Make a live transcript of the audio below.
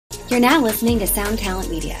You're now listening to Sound Talent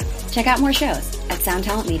Media. Check out more shows at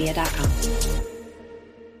soundtalentmedia.com.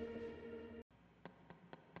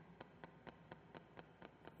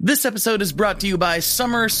 This episode is brought to you by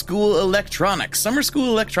Summer School Electronics. Summer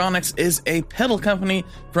School Electronics is a pedal company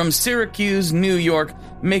from Syracuse, New York,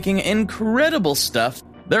 making incredible stuff.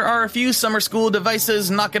 There are a few Summer School devices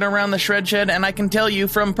knocking around the shred shed, and I can tell you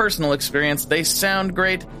from personal experience, they sound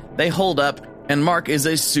great, they hold up, and Mark is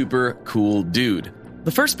a super cool dude. The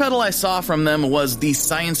first pedal I saw from them was the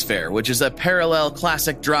Science Fair, which is a parallel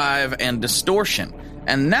classic drive and distortion.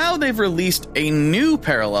 And now they've released a new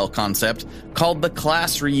parallel concept called the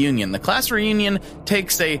Class Reunion. The Class Reunion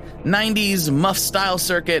takes a 90s muff-style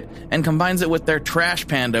circuit and combines it with their Trash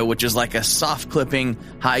Panda, which is like a soft-clipping,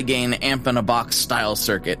 high-gain amp-in-a-box style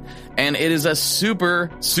circuit. And it is a super,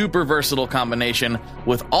 super versatile combination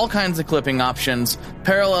with all kinds of clipping options,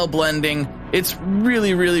 parallel blending. It's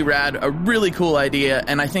really, really rad, a really cool idea,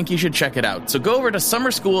 and I think you should check it out. So go over to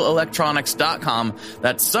summerschoolelectronics.com,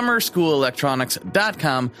 that's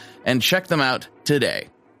summerschoolelectronics.com, and check them out today.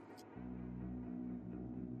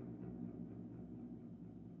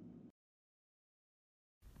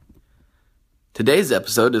 Today's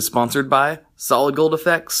episode is sponsored by Solid Gold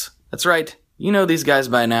Effects. That's right, you know these guys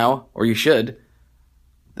by now, or you should.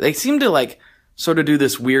 They seem to, sort of do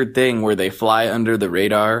this weird thing where they fly under the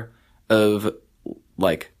radar of,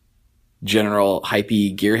 general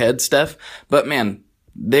hypey gearhead stuff. But man,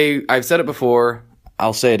 I've said it before,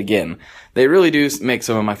 I'll say it again. They really do make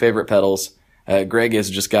some of my favorite pedals. Greg has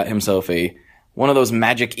just got himself one of those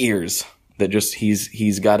magic ears that just,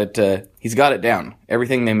 he's got it down.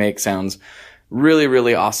 Everything they make sounds really,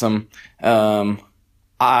 really awesome.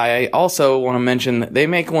 I also want to mention that they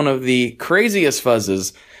make one of the craziest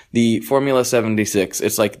fuzzes, the Formula 76.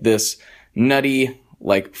 It's like this nutty,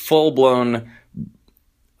 full-blown,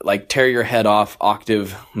 tear your head off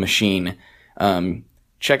octave machine.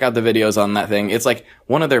 Check out the videos on that thing. It's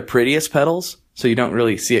one of their prettiest pedals, so you don't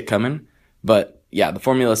really see it coming. But yeah, the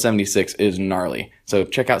Formula 76 is gnarly. So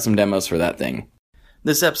check out some demos for that thing.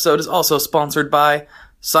 This episode is also sponsored by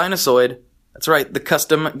Sinusoid. That's right, the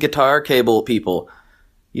custom guitar cable people.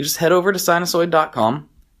 You just head over to sinusoid.com,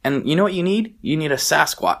 and you know what you need? You need a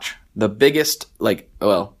Sasquatch. The biggest, I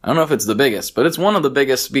don't know if it's the biggest, but it's one of the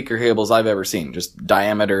biggest speaker cables I've ever seen. Just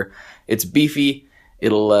diameter. It's beefy.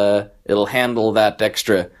 It'll handle that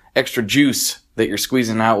extra juice that you're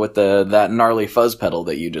squeezing out with that gnarly fuzz pedal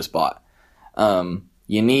that you just bought.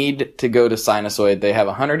 You need to go to Sinusoid. They have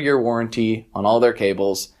a 100-year warranty on all their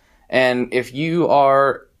cables. And if you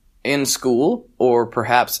are in school or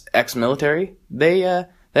perhaps ex-military, they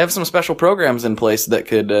have some special programs in place that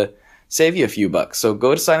could save you a few bucks. So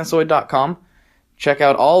go to sinusoid.com, check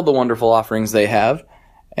out all the wonderful offerings they have,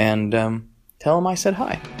 and tell them I said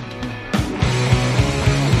hi.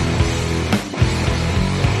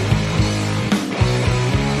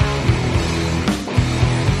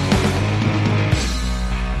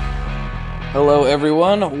 Hello,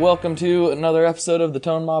 everyone. Welcome to another episode of the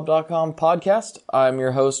ToneMob.com podcast. I'm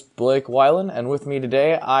your host, Blake Weiland, and with me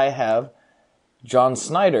today I have John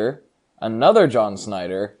Snyder, another John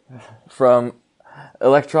Snyder from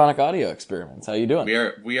Electronic Audio Experiments. How you doing?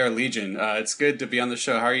 We are Legion. It's good to be on the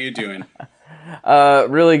show. How are you doing?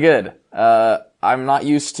 Really good. I'm not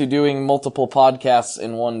used to doing multiple podcasts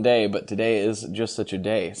in one day, but today is just such a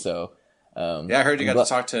day. So, I heard you got to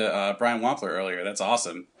talk to Brian Wampler earlier. That's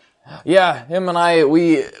awesome. Yeah, him and I,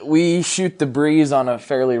 we shoot the breeze on a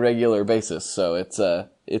fairly regular basis, so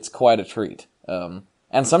it's quite a treat.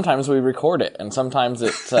 And sometimes we record it, and sometimes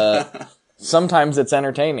sometimes it's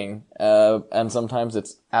entertaining, and sometimes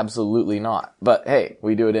it's absolutely not. But hey,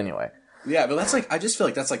 we do it anyway. Yeah, but that's I just feel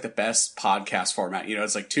like that's the best podcast format. You know,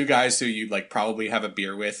 it's two guys who you probably have a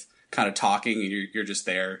beer with, kind of talking, and you're just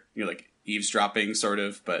there. You're eavesdropping, sort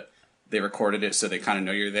of, but they recorded it so they kind of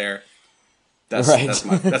know you're there. That's right.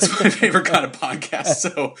 That's my favorite kind of podcast.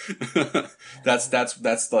 So that's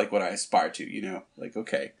what I aspire to, you know.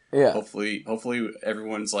 Okay. Yeah. Hopefully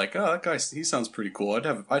everyone's oh, that guy, he sounds pretty cool. I'd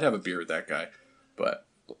have a beer with that guy. But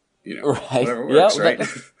right. Whatever works, yeah, right?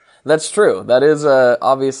 That's true. That is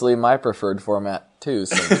obviously my preferred format too,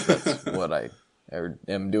 since that's what I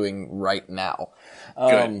am doing right now.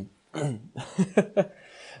 Good.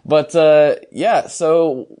 But yeah,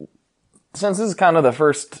 so since this is kind of the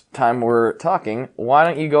first time we're talking, why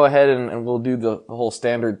don't you go ahead and we'll do the whole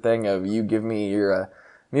standard thing of you give me your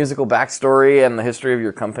musical backstory and the history of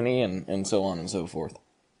your company and so on and so forth.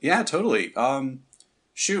 Yeah, totally.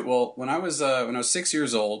 Shoot, well, when I was 6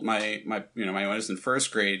 years old, when I was in first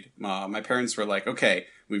grade, my parents were like, okay,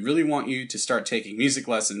 we really want you to start taking music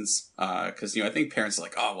lessons. Cause, I think parents are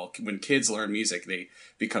like, oh, well, when kids learn music, they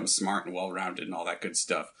become smart and well-rounded and all that good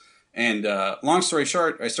stuff. And, long story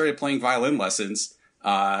short, I started playing violin lessons.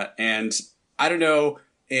 And I don't know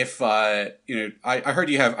if, I heard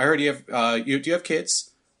you have, do you have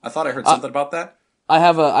kids? I thought I heard something about that. I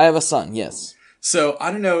have a son, yes. So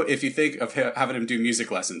I don't know if you think of having him do music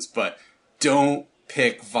lessons, but don't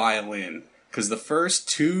pick violin, because the first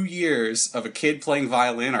 2 years of a kid playing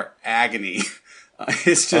violin are agony.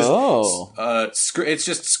 It's just it's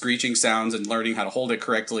just screeching sounds and learning how to hold it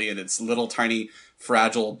correctly, and it's little tiny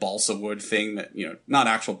fragile balsa wood thing that, not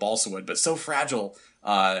actual balsa wood, but so fragile,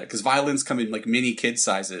 because violins come in like mini kid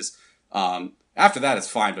sizes. After that, it's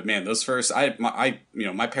fine, but man, those first,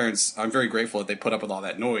 my parents, I'm very grateful that they put up with all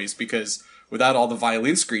that noise, because without all the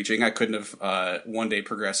violin screeching, I couldn't have one day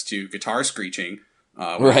progressed to guitar screeching when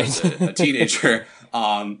I was a teenager.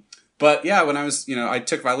 But yeah, when I was, I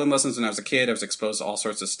took violin lessons when I was a kid. I was exposed to all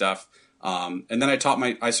sorts of stuff. And then I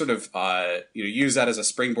sort of used that as a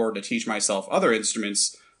springboard to teach myself other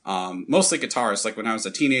instruments, mostly guitars. Like when I was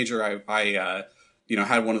a teenager, I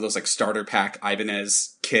had one of those like starter pack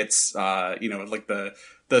Ibanez kits, like the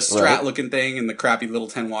Strat looking thing and the crappy little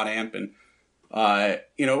 10-watt amp. And,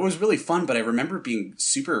 it was really fun, but I remember being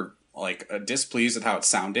super displeased at how it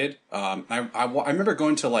sounded. I remember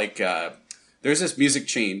going to there's this music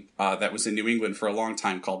chain, that was in New England for a long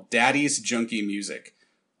time called Daddy's Junkie Music.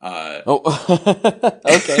 Okay.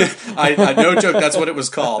 I no joke, that's what it was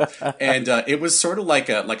called. And, it was sort of like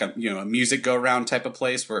a music go round type of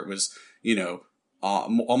place where it was,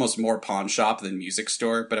 almost more pawn shop than music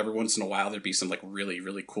store, but every once in a while there'd be some like really,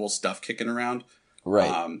 really cool stuff kicking around.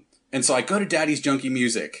 Right. And so I go to Daddy's Junkie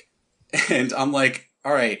Music and I'm like,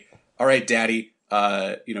 all right, Daddy,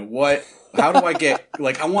 how do I get,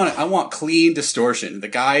 I want clean distortion. The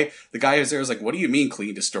guy who's there was like, what do you mean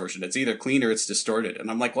clean distortion? It's either clean or it's distorted. And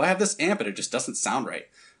I'm like, well, I have this amp and it just doesn't sound right.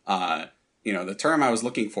 The term I was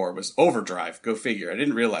looking for was overdrive. Go figure. I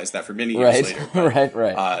didn't realize that for many years later. But,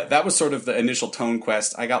 right. That was sort of the initial tone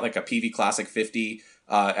quest. I got like a PV Classic 50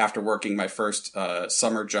 after working my first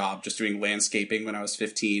summer job, just doing landscaping when I was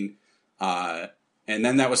 15. And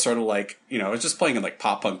then that was sort of like, I was just playing in like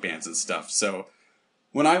pop punk bands and stuff. So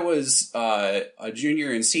when I was a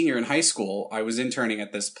junior and senior in high school, I was interning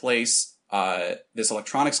at this place, this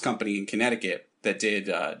electronics company in Connecticut that did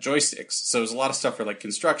joysticks. So it was a lot of stuff for like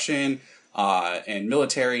construction and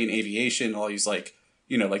military and aviation, all these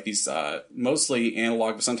these mostly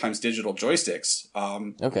analog but sometimes digital joysticks.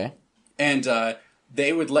 Okay. And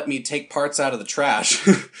they would let me take parts out of the trash.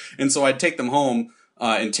 And so I'd take them home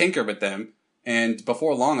and tinker with them. And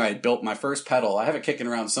before long, I had built my first pedal. I have it kicking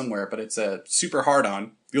around somewhere, but it's a super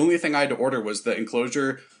hard-on. The only thing I had to order was the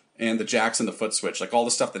enclosure and the jacks and the foot switch, like all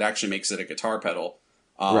the stuff that actually makes it a guitar pedal.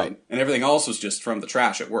 Right. And everything else was just from the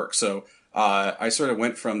trash at work. So I sort of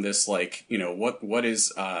went from this, what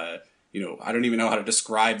is, I don't even know how to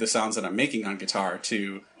describe the sounds that I'm making on guitar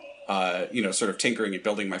to, sort of tinkering and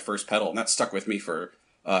building my first pedal. And that stuck with me for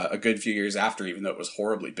a good few years after, even though it was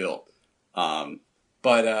horribly built.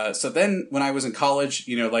 But so then when I was in college,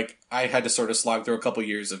 I had to sort of slog through a couple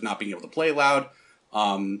years of not being able to play loud,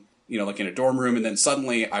 in a dorm room. And then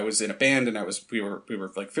suddenly I was in a band and we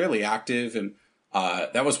were like fairly active. And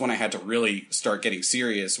that was when I had to really start getting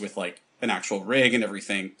serious with like an actual rig and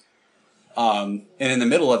everything. And in the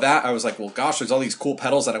middle of that, I was like, well, gosh, there's all these cool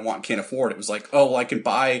pedals that I want and can't afford. It was like, oh, well, I can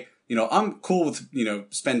buy, I'm cool with,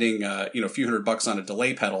 spending, a few $100 on a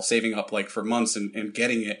delay pedal, saving up like for months and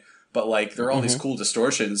getting it. But like, there are all these cool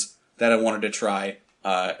distortions that I wanted to try.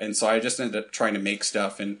 And so I just ended up trying to make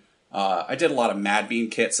stuff. And I did a lot of Mad Bean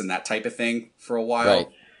kits and that type of thing for a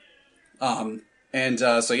while. Right.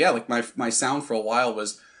 So yeah, like my sound for a while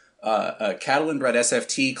was a Catalan Bred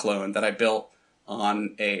SFT clone that I built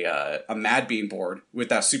on a Mad Bean board with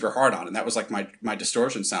that super hard on. And that was like my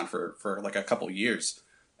distortion sound for like a couple years,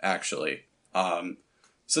 actually.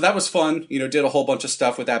 So that was fun, did a whole bunch of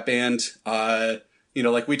stuff with that band.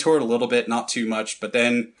 We toured a little bit, not too much, but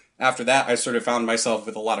then after that, I sort of found myself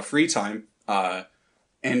with a lot of free time.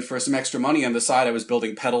 And for some extra money on the side, I was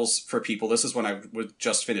building pedals for people. This is when I was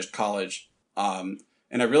just finished college. And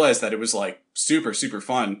I realized that it was like super, super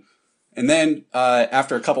fun. And then,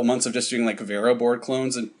 after a couple months of just doing like Vero board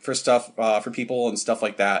clones and for stuff, for people and stuff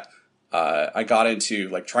like that, I got into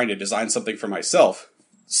like trying to design something for myself.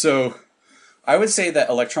 So I would say that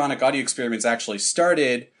electronic audio experiments actually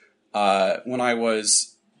started when I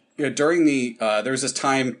was, during there was this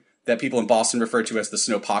time that people in Boston referred to as the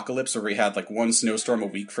snowpocalypse, where we had like one snowstorm a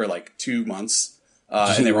week for like 2 months.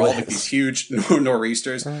 And they were all like these huge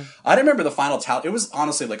nor'easters. I don't remember the final tally. It was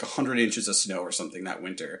honestly like 100 inches of snow or something that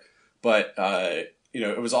winter. But,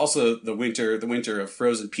 it was also the winter of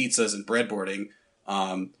frozen pizzas and breadboarding.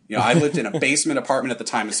 I lived in a basement apartment at the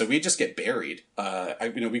time, and so we'd just get buried.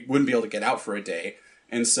 We wouldn't be able to get out for a day.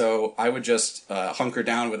 And so I would just hunker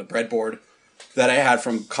down with a breadboard that I had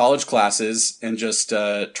from college classes and just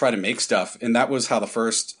try to make stuff. And that was how the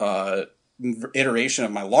first iteration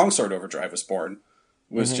of my longsword overdrive was born.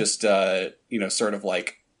 Was just, sort of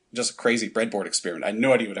like just a crazy breadboard experiment. I had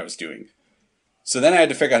no idea what I was doing. So then I had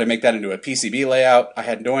to figure out how to make that into a PCB layout. I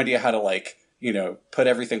had no idea how to put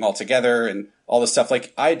everything all together and all this stuff.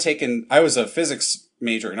 Like I was a physics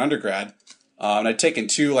major in undergrad, and I'd taken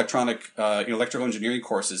 2 electrical engineering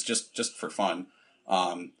courses just for fun.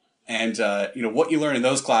 What you learn in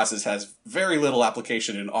those classes has very little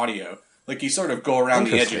application in audio. Like you sort of go around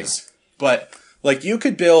the edges, but like you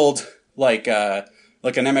could build like an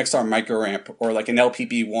MXR microamp or like an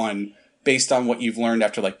LPB1 based on what you've learned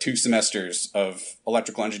after like 2 semesters of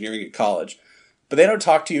electrical engineering in college. But they don't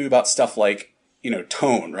talk to you about stuff like,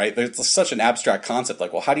 tone, right? There's such an abstract concept.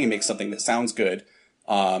 Like, well, how do you make something that sounds good?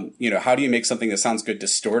 How do you make something that sounds good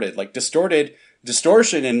distorted? Like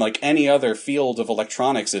distortion in like any other field of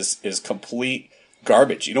electronics is complete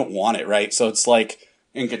garbage. You don't want it, right? So it's like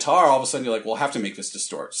in guitar, all of a sudden you're like, well, I have to make this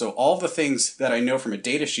distort. So all the things that I know from a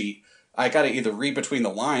data sheet, I got to either read between the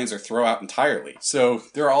lines or throw out entirely. So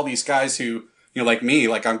there are all these guys who, like me,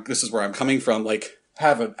 like this is where I'm coming from, like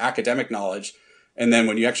have an academic knowledge. And then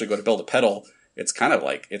when you actually go to build a pedal, it's kind of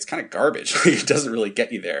garbage. It doesn't really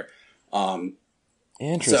get you there.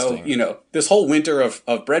 Interesting. So, this whole winter of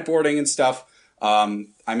breadboarding and stuff,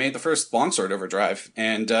 I made the first longsword overdrive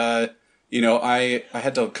and, I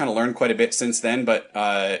had to kind of learn quite a bit since then, but,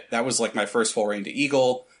 that was like my first foray into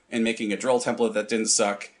Eagle and making a drill template that didn't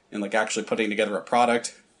suck. And like actually putting together a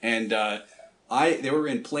product. And they were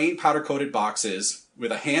in plain powder coated boxes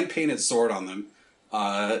with a hand painted sword on them.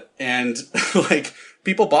 And like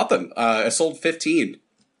people bought them. I sold 15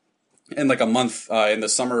 in like a month in the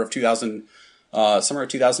summer of 2015.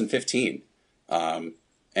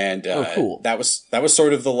 Cool. That was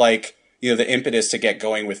sort of the the impetus to get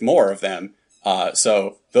going with more of them.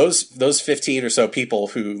 So those 15 or so people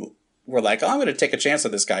who were like, oh, I'm going to take a chance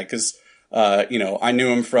on this guy because I knew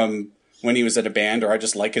him from when he was at a band, or I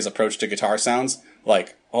just like his approach to guitar sounds.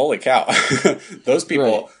 Like, holy cow. Those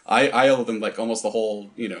people, right. I owe them like almost the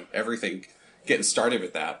whole, everything getting started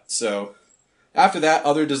with that. So after that,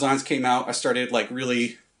 other designs came out. I started like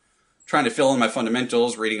really trying to fill in my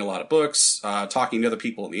fundamentals, reading a lot of books, talking to other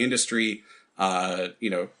people in the industry,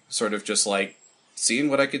 sort of just like seeing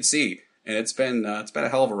what I could see. And it's been a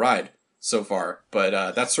hell of a ride so far.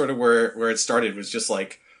 But that's sort of where it started, was just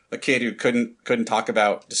like a kid who couldn't talk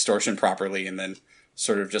about distortion properly, and then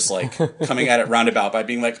sort of just like coming at it roundabout by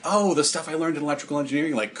being like, oh, the stuff I learned in electrical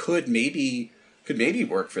engineering like could maybe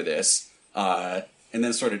work for this, and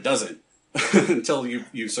then sort of doesn't until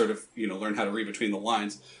you sort of learn how to read between the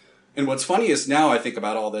lines. And what's funny is now I think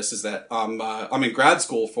about all this is that I'm in grad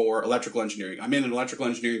school for electrical engineering. I'm in an electrical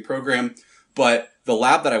engineering program, but the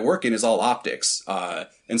lab that I work in is all optics,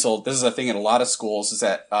 and so this is a thing in a lot of schools, is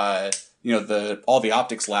that all the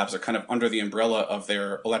optics labs are kind of under the umbrella of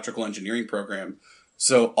their electrical engineering program.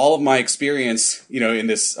 So all of my experience, in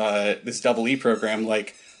this double E program,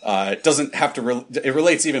 doesn't have to, it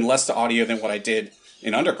relates even less to audio than what I did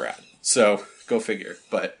in undergrad. So go figure,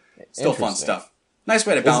 but still fun stuff. Nice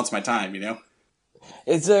way to balance my time,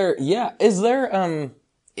 Is there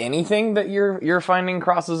anything that you're finding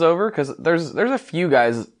crosses over? Cause there's a few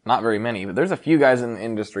guys, not very many, but there's a few guys in the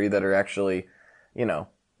industry that are actually,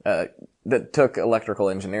 that took electrical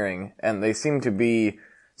engineering, and they seem to be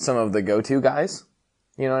some of the go-to guys.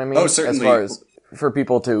 You know what I mean? Oh, certainly. As far as for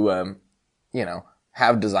people to,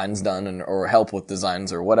 have designs done or help with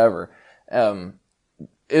designs or whatever.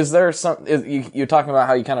 Is there you're talking about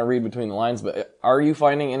how you kind of read between the lines, but are you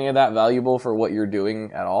finding any of that valuable for what you're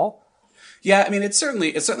doing at all? Yeah, I mean, it's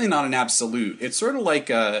certainly not an absolute. It's sort of like,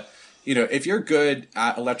 if you're good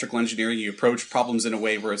at electrical engineering, you approach problems in a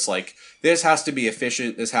way where it's like, this has to be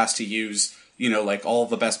efficient. This has to use, like all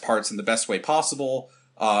the best parts in the best way possible.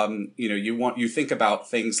 You think about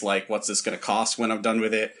things like, what's this going to cost when I'm done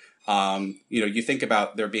with it? You think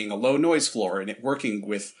about there being a low noise floor and it working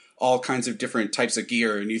with all kinds of different types of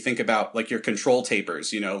gear. And you think about like your control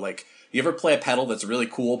tapers, like you ever play a pedal that's really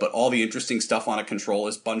cool, but all the interesting stuff on a control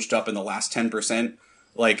is bunched up in the last 10%.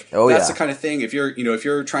 That's the kind of thing. If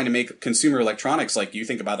you're trying to make consumer electronics, like you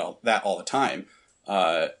think about that all the time.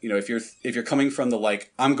 If you're coming from the,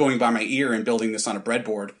 like, I'm going by my ear and building this on a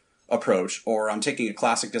breadboard, approach, or I'm taking a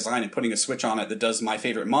classic design and putting a switch on it that does my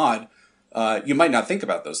favorite mod, you might not think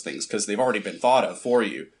about those things because they've already been thought of for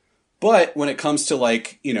you. But when it comes to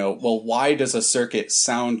like, well, why does a circuit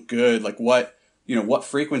sound good? Like what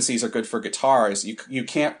frequencies are good for guitars? You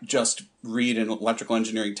can't just read an electrical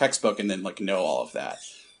engineering textbook and then like know all of that.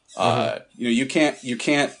 You can't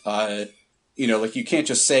like you can't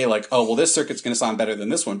just say like, oh, well, this circuit's going to sound better than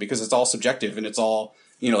this one because it's all subjective and it's all,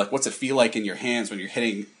 like what's it feel like in your hands when you're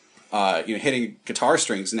hitting guitar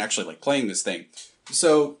strings and actually like playing this thing.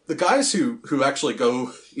 So the guys who actually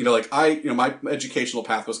go, my educational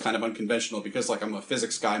path was kind of unconventional because like I'm a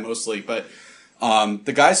physics guy mostly, but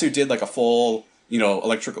the guys who did like a full,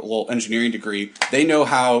 electrical engineering degree, they know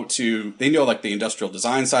like the industrial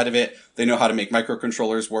design side of it. They know how to make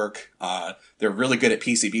microcontrollers work. They're really good at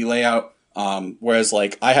PCB layout. Whereas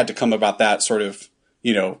like I had to come about that sort of,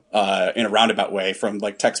 in a roundabout way from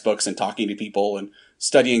like textbooks and talking to people and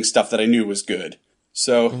studying stuff that I knew was good.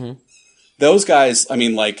 So those guys, I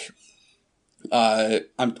mean, like, I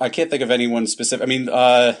can't think of anyone specific. I mean,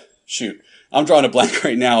 I'm drawing a blank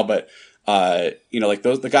right now, but, like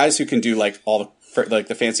the guys who can do like all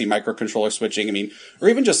the fancy microcontroller switching. I mean, or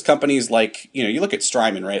even just companies like, you look at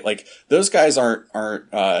Strymon, right? Like those guys aren't,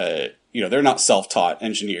 they're not self-taught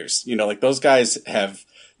engineers. Like those guys have,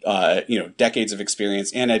 decades of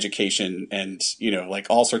experience and education and, like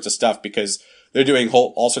all sorts of stuff because they're doing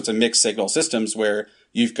all sorts of mixed signal systems where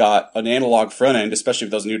you've got an analog front end, especially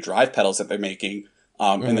with those new drive pedals that they're making,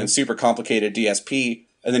 and then super complicated DSP,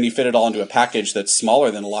 and then you fit it all into a package that's smaller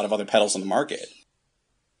than a lot of other pedals on the market.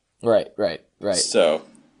 Right. So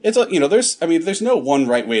it's there's no one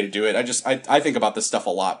right way to do it. I think about this stuff a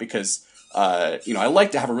lot because I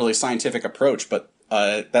like to have a really scientific approach, but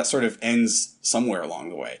that sort of ends somewhere along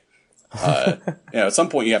the way. At some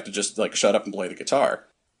point you have to just like shut up and play the guitar.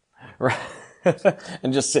 Right.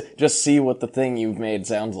 And just see what the thing you've made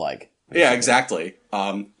sounds like. Yeah, exactly.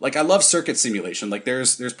 Like I love circuit simulation. Like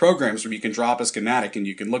there's programs where you can drop a schematic and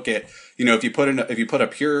you can look at, if you put a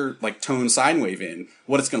pure like tone sine wave in,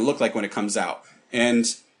 what it's going to look like when it comes out. And,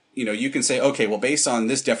 you can say, okay, well, based on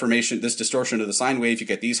this deformation, this distortion of the sine wave, you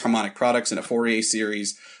get these harmonic products in a Fourier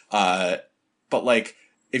series. But like,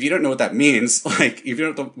 if you don't know what that means, like if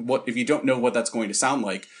you don't know what that's going to sound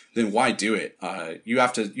like, then why do it? You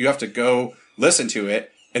have to go listen to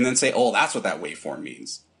it and then say, oh, that's what that waveform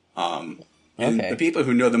means. And the people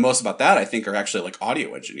who know the most about that, I think, are actually like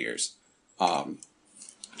audio engineers.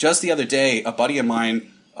 Just the other day, a buddy of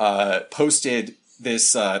mine posted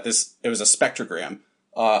this. It was a spectrogram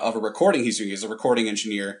of a recording he's doing. He's a recording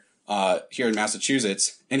engineer here in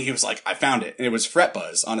Massachusetts, and he was like, "I found it," and it was fret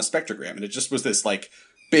buzz on a spectrogram, and it just was this like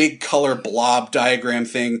big color blob diagram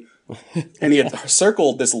thing, and he had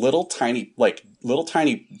circled this little tiny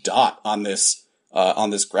dot on this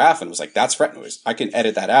graph and was like, that's fret noise. I can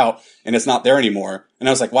edit that out and it's not there anymore. And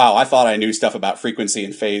I was like, wow, I thought I knew stuff about frequency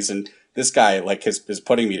and phase, and this guy like is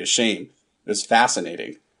putting me to shame. It was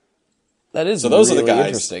fascinating. That is so those really are the guys.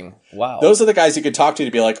 Interesting. Wow. Those are the guys you could talk to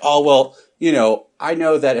be like, oh, well, I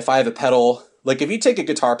know that if I have a pedal, like if you take a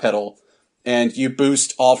guitar pedal and you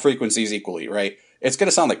boost all frequencies equally, right? It's going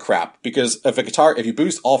to sound like crap because if you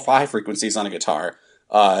boost all 5 frequencies on a guitar,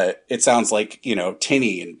 it sounds like,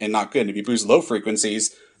 tinny and not good. And if you boost low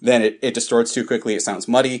frequencies, then it distorts too quickly. It sounds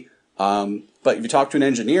muddy. But if you talk to an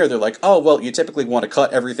engineer, they're like, oh, well, you typically want to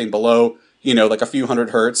cut everything below, like a few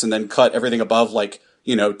hundred hertz and then cut everything above like,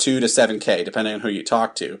 2 to 7K, depending on who you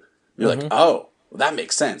talk to. You're like, oh, well, that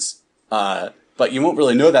makes sense. But you won't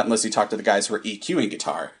really know that unless you talk to the guys who are EQing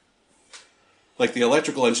guitar. Like the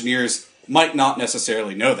electrical engineers might not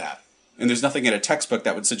necessarily know that. And there's nothing in a textbook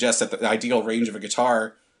that would suggest that the ideal range of a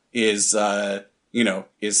guitar is like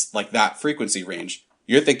that frequency range.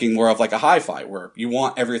 You're thinking more of like a hi-fi where you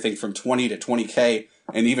want everything from 20 to 20K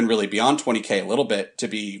and even really beyond 20K a little bit to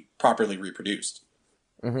be properly reproduced.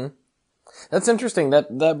 Mm-hmm. That's interesting.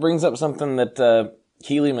 That brings up something that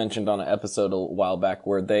Keeley mentioned on an episode a while back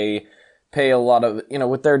where they pay a lot of,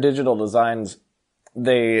 with their digital designs,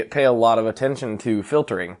 they pay a lot of attention to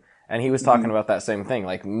filtering. And he was talking about that same thing.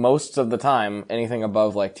 Like most of the time, anything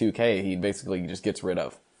above like 2K, he basically just gets rid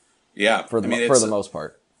of. Yeah. For the most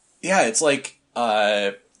part. Yeah. It's like,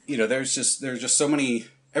 there's just so many,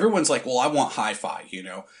 everyone's like, well, I want hi-fi,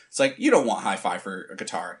 It's like, you don't want hi-fi for a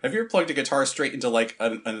guitar. Have you ever plugged a guitar straight into like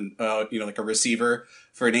like a receiver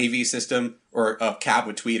for an AV system or a cab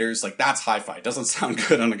with tweeters? Like that's hi-fi. It doesn't sound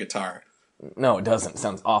good on a guitar. No, it doesn't. It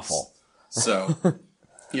sounds awful. So,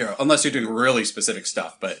 unless you're doing really specific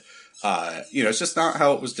stuff, but, it's just not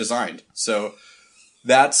how it was designed. So,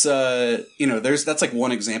 that's that's like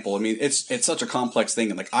one example. I mean, it's such a complex thing,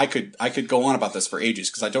 and like I could go on about this for ages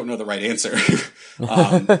because I don't know the right answer.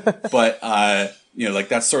 But like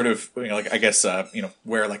that's sort of like I guess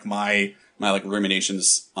where like my like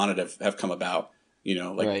ruminations on it have come about.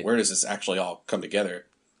 Like where does this actually all come together?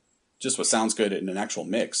 Just what sounds good in an actual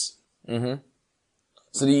mix. Mm-hmm.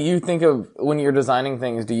 So do you think of, when you're designing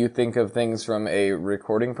things, do you think of things from a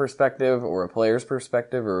recording perspective or a player's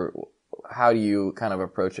perspective, or how do you kind of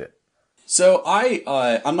approach it? So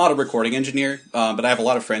I'm not a recording engineer, but I have a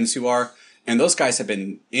lot of friends who are, and those guys have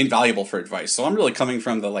been invaluable for advice. So I'm really coming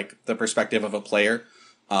from the perspective of a player.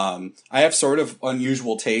 I have sort of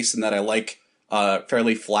unusual taste in that I like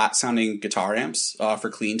fairly flat sounding guitar amps for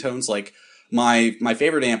clean tones. Like my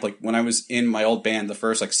favorite amp, like when I was in my old band, the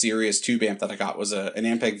first like serious tube amp that I got was an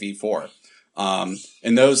Ampeg V4.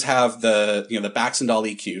 And those have the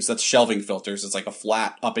Baxandall EQs. That's shelving filters. It's like a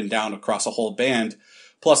flat up and down across a whole band,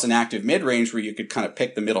 plus an active mid range where you could kind of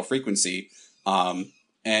pick the middle frequency. Like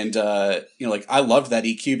I loved that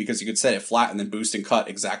EQ because you could set it flat and then boost and cut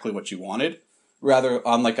exactly what you wanted. Rather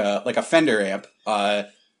on like a Fender amp,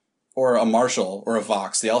 or a Marshall or a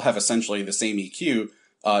Vox, they all have essentially the same EQ.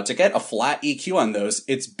 To get a flat EQ on those,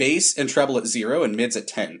 it's bass and treble at 0 and mids at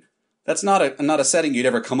 10. That's not a setting you'd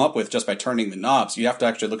ever come up with just by turning the knobs. You have to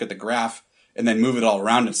actually look at the graph and then move it all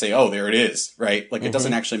around and say, oh, there it is, right? Like it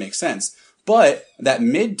doesn't actually make sense. But that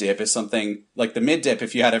mid dip is something like the mid dip,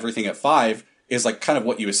 if you had everything at 5, is like kind of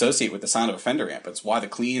what you associate with the sound of a Fender amp. It's why the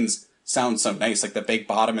cleans sound so nice, like the big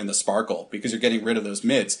bottom and the sparkle, because you're getting rid of those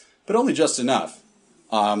mids, but only just enough.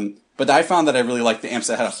 But I found that I really liked the amps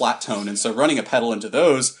that had a flat tone, and so running a pedal into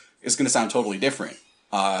those is going to sound totally different.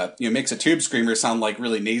 Makes a tube screamer sound like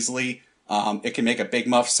really nasally. It can make a big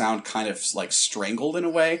muff sound kind of like strangled in a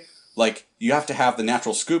way. Like you have to have the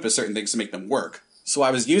natural scoop of certain things to make them work. So I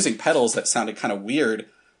was using pedals that sounded kind of weird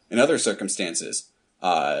in other circumstances.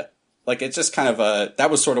 Like it's just kind of that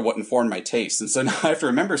was sort of what informed my taste. And so now I have to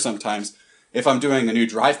remember sometimes if I'm doing a new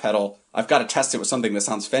drive pedal, I've got to test it with something that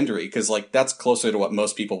sounds Fendery, because like that's closer to what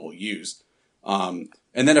most people will use. And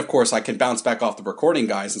then of course I can bounce back off the recording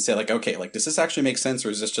guys and say like, okay, like does this actually make sense, or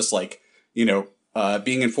is this just like,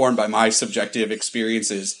 being informed by my subjective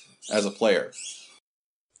experiences as a player?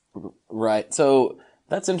 Right. So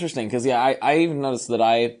that's interesting because I even noticed that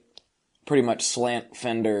I pretty much slant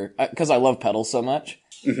Fender because I love pedals so much.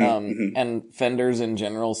 And Fenders in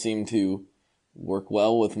general seem to work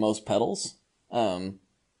well with most pedals.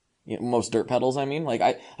 Most dirt pedals, I mean. Like,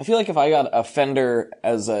 I feel like if I got a Fender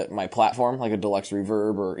as my platform, like a Deluxe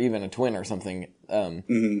Reverb or even a Twin or something,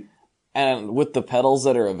 and with the pedals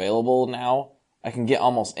that are available now, I can get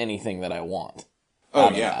almost anything that I want.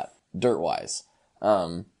 Out of that, dirt-wise.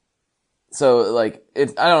 So, like, I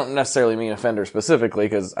don't necessarily mean a Fender specifically,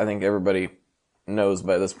 because I think everybody knows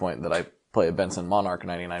by this point that I play a Benson Monarch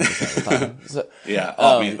 99% of the time. So, yeah.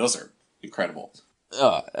 Oh, man, those are incredible.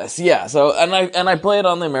 Yeah. So, and I play it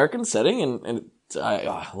on the American setting, and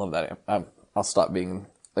I love that amp. I'll stop being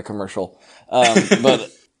the commercial. But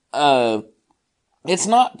it's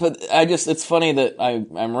not. But it's funny that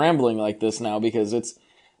I'm rambling like this now because it's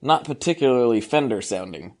not particularly Fender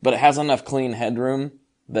sounding, but it has enough clean headroom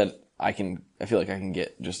that I feel like I can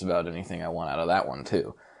get just about anything I want out of that one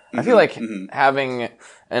too. I feel like having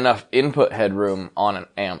enough input headroom on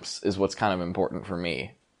amps is what's kind of important for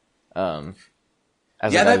me.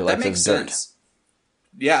 That makes sense.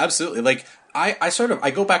 Yeah, absolutely. Like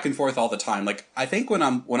I go back and forth all the time. Like I think when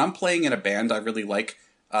I'm playing in a band, I really like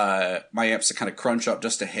my amps to kind of crunch up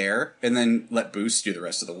just a hair and then let boost do the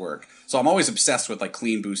rest of the work. So I'm always obsessed with like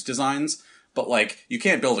clean boost designs. But like you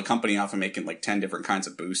can't build a company off of making like 10 different kinds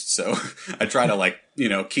of boosts. So I try to like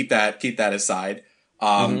keep that aside.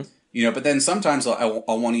 But then sometimes I'll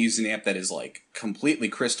want to use an amp that is like completely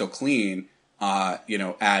crystal clean. At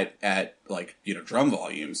like, drum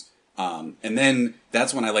volumes. And then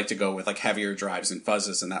that's when I like to go with like heavier drives and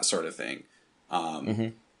fuzzes and that sort of thing.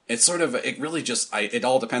 It's sort of, it really just, it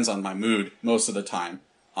all depends on my mood most of the time.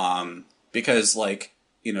 Because like,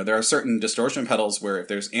 there are certain distortion pedals where if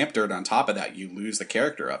there's amp dirt on top of that, you lose the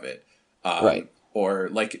character of it. Right. Or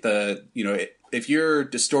like if you're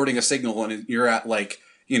distorting a signal and you're at like,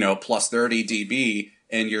 plus 30 dB,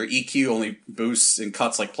 and your EQ only boosts and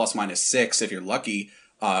cuts like plus minus 6, if you're lucky,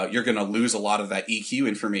 you're going to lose a lot of that EQ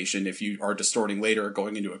information if you are distorting later or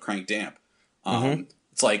going into a cranked amp.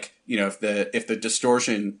 It's like, if the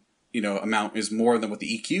distortion, amount is more than what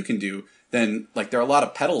the EQ can do, then like there are a lot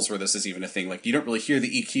of pedals where this is even a thing. Like you don't really hear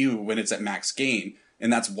the EQ when it's at max gain.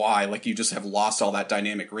 And that's why like you just have lost all that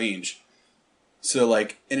dynamic range. So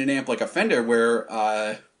like in an amp like a Fender where,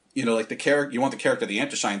 like the character, you want the character of the amp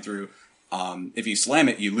to shine through, If you slam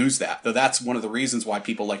it, you lose that. Though that's one of the reasons why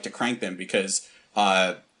people like to crank them, because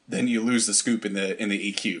then you lose the scoop in the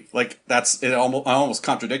EQ. Like that's it. I'm almost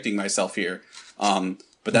contradicting myself here.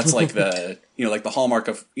 But that's like the like the hallmark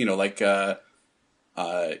of like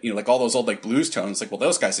all those old like blues tones. Like, well,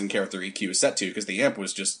 those guys didn't care what their EQ was set to because the amp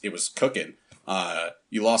was it was cooking.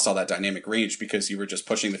 You lost all that dynamic range because you were just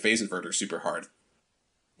pushing the phase inverter super hard.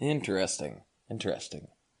 Interesting.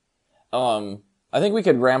 I think we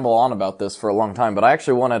could ramble on about this for a long time, but I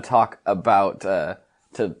actually want to talk about to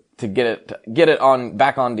get it on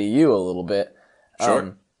back onto you a little bit.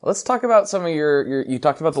 Sure. Let's talk about some of your you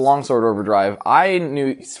talked about the Longsword Overdrive.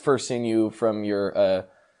 I first seen you from your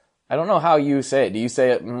I don't know how you say it. Do you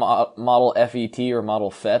say it Model FET or Model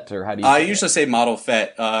FET, or how do you say I usually say Model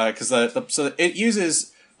FET because so it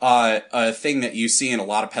uses a thing that you see in a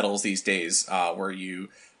lot of pedals these days where you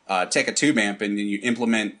take a tube amp and then you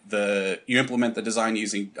implement the design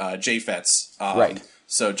using JFETs. Right.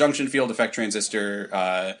 So junction field effect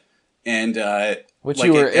transistor and which like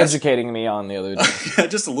you were educating me on the other day.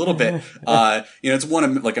 Just a little bit. It's one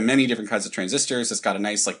of like a many different kinds of transistors. It's got a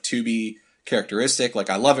nice like tubey characteristic. Like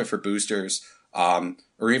I love it for boosters,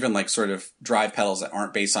 or even like sort of drive pedals that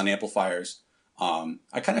aren't based on amplifiers.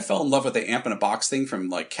 I kind of fell in love with the amp in a box thing from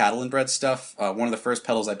like Cattle and Bread stuff. One of the first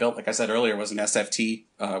pedals I built, like I said earlier, was an SFT,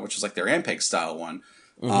 which was like their Ampeg style one.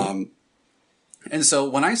 Mm-hmm. And so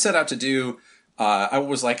when I set out to do, I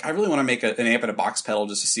was like, I really want to make an amp in a box pedal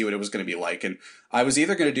just to see what it was going to be like. And I was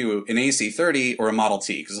either going to do an AC30 or a Model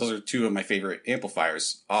T, because those are two of my favorite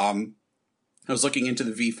amplifiers. I was looking into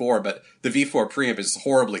the V4, but the V4 preamp is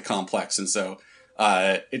horribly complex. And so,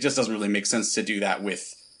 it just doesn't really make sense to do that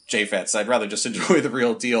with JFETs. I'd rather just enjoy the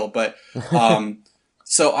real deal. But,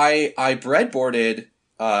 so I breadboarded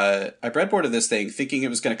this thing thinking it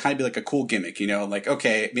was going to kind of be like a cool gimmick, like,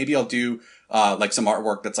 okay, maybe I'll do, like some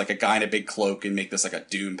artwork that's like a guy in a big cloak and make this like a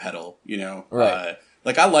doom pedal, Right.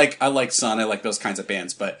 Like I like Sun, I like those kinds of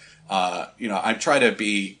bands, but, I try to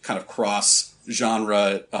be kind of cross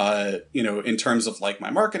genre, in terms of like my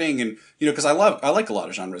marketing and, cause I like a lot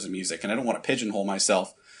of genres of music and I don't want to pigeonhole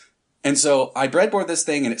myself. And so I breadboard this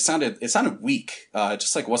thing and it sounded weak.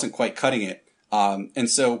 Just like wasn't quite cutting it. And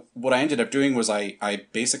so what I ended up doing was I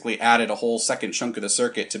basically added a whole second chunk of the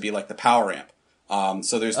circuit to be like the power amp.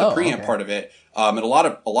 So there's the preamp part of it. And a lot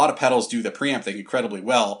of pedals do the preamp thing incredibly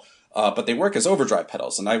well. But they work as overdrive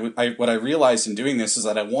pedals. And what I realized in doing this is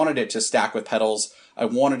that I wanted it to stack with pedals. I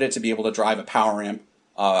wanted it to be able to drive a power amp.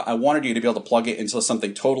 I wanted you to be able to plug it into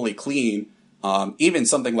something totally clean, even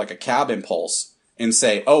something like a cab impulse, and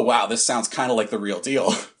say, oh, wow, this sounds kind of like the real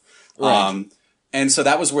deal. Right. And so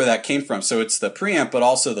that was where that came from. So it's the preamp, but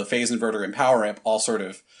also the phase inverter and power amp all sort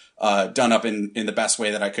of done up in the best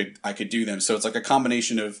way that I could do them. So it's like a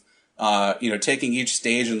combination of taking each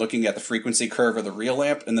stage and looking at the frequency curve of the real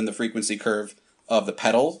amp and then the frequency curve of the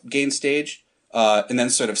pedal gain stage, and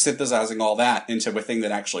then sort of synthesizing all that into a thing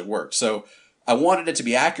that actually worked. So I wanted it to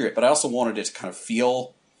be accurate, but I also wanted it to kind of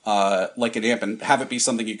feel like an amp and have it be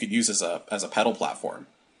something you could use as a pedal platform.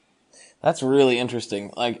 That's really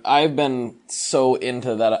interesting. Like, I've been so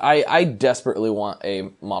into that. I desperately want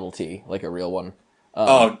a Model T, like a real one.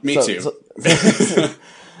 Me too.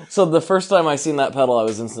 So the first time I seen that pedal, I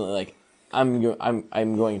was instantly like, I'm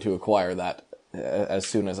going to acquire that as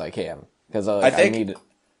soon as I can, because I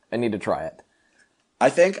need to try it. I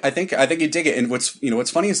think you dig it. And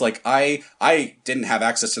what's funny is like I didn't have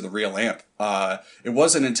access to the real amp. It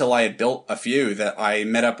wasn't until I had built a few that I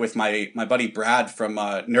met up with my buddy Brad from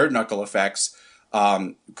Nerd Knuckle Effects.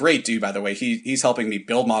 Great dude, by the way. He's helping me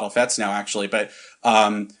build Model FETs now, actually. But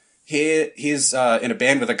he's in a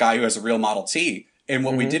band with a guy who has a real Model T. And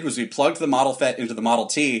what we did was we plugged the Model FET into the Model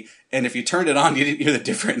T, and if you turned it on, you didn't hear the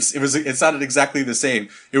difference. It sounded exactly the same.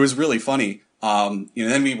 It was really funny. Then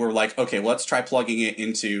we were like, okay, let's try plugging it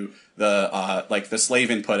into the the slave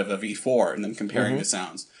input of a V4 and then comparing the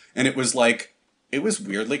sounds. And it was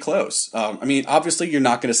weirdly close. Obviously you're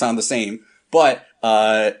not going to sound the same, but,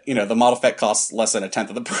 the Model FET costs less than a tenth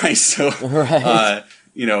of the price. So, right.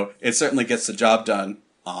 It certainly gets the job done.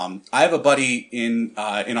 I have a buddy in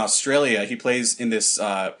Australia. He plays in this,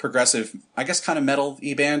 progressive, I guess kind of metal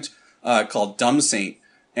band, called Dumb Saint.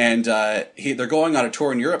 And, they're going on a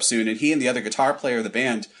tour in Europe soon, and he and the other guitar player of the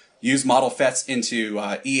band use Model FETs into,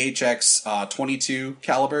 EHX, 22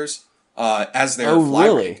 calibers, as their fly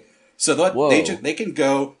really? rig. So they can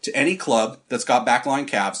go to any club that's got backline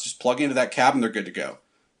cabs, just plug into that cab and they're good to go.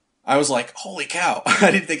 I was like, holy cow. I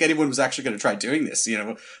didn't think anyone was actually going to try doing this.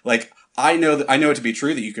 I know it to be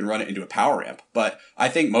true that you can run it into a power amp, but I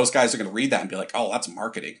think most guys are going to read that and be like, oh, that's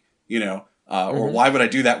marketing, or why would I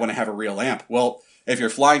do that when I have a real amp? Well, if you're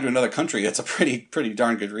flying to another country, it's a pretty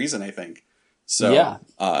darn good reason, I think. So Yeah,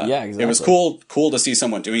 exactly. It was cool to see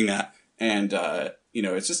someone doing that, and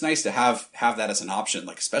it's just nice to have that as an option,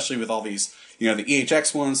 like especially with all these, the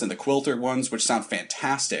EHX ones and the Quilter ones, which sound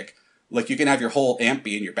fantastic. Like you can have your whole amp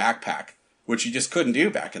be in your backpack, which you just couldn't do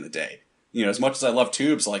back in the day. As much as I love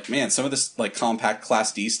tubes, like man, some of this like compact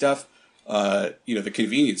Class D stuff, the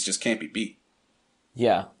convenience just can't be beat.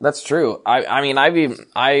 Yeah, that's true. I mean,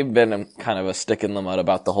 I've been kind of a stick in the mud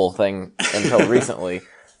about the whole thing until recently.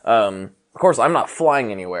 Of course, I'm not flying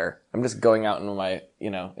anywhere. I'm just going out into my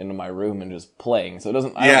room and just playing. So it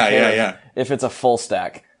doesn't. I don't care if it's a full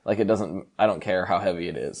stack. Like it doesn't. I don't care how heavy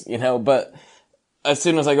it is. But as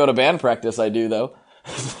soon as I go to band practice, I do though.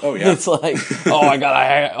 Oh yeah. It's like, I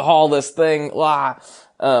gotta haul this thing. Blah.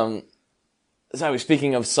 So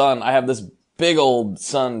speaking of Sun, I have this big old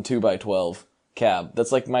Sun 2x12 cab.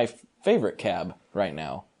 That's like my favorite cab right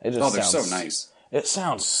now. It just they're sounds so nice. It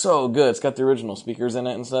sounds so good. It's got the original speakers in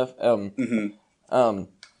it and stuff.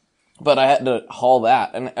 But I had to haul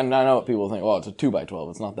that, and I know what people think. Well, it's a 2x12.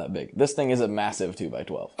 It's not that big. This thing is a massive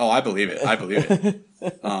 2x12. Oh, I believe it. I think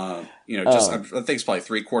it's probably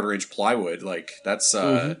 3/4 inch plywood. Like that's,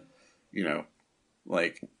 I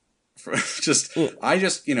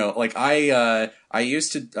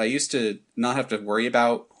used to not have to worry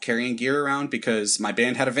about carrying gear around because my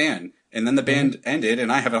band had a van. And then the band ended,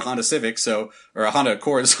 and I have a Honda Civic, or a Honda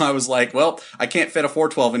Accord, so I was like, well, I can't fit a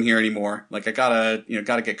 412 in here anymore. Like, I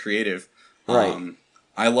gotta get creative. Right.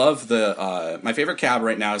 I love my favorite cab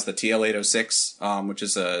right now is the TL806, which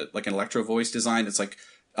is like an electro voice design. It's like,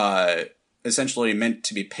 essentially meant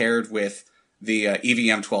to be paired with the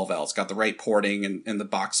EVM 12L. It's got the right porting, and the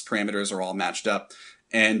box parameters are all matched up.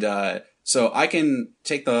 And, so I can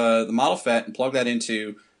take the Model FET and plug that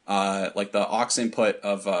into, like the aux input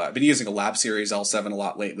of, I've been using a Lab Series L7 a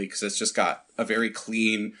lot lately because it's just got a very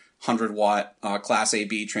clean 100-watt Class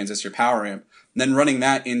AB transistor power amp. And then running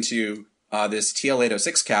that into this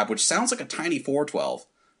TL806 cab, which sounds like a tiny 412.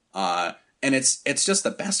 And it's just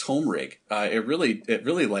the best home rig. It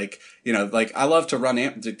really like, I love to run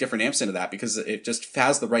different amps into that because it just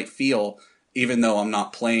has the right feel, even though I'm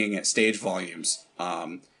not playing at stage volumes.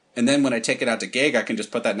 And then when I take it out to gig, I can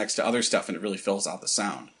just put that next to other stuff and it really fills out the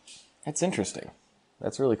sound. That's interesting.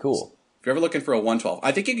 That's really cool. If you're ever looking for a 112,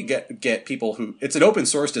 I think you could get people who, it's an open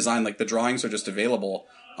source design, like the drawings are just available.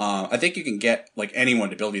 I think you can get like anyone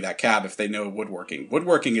to build you that cab if they know woodworking.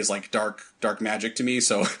 Woodworking is like dark magic to me,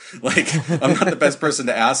 so like I'm not the best person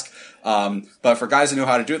to ask. But for guys who know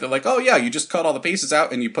how to do it, they're like, oh yeah, you just cut all the pieces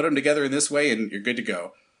out and you put them together in this way and you're good to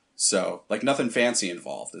go. So like nothing fancy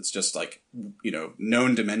involved. It's just like,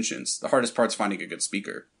 known dimensions. The hardest part's finding a good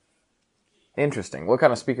speaker. Interesting. What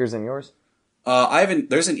kind of speakers in yours?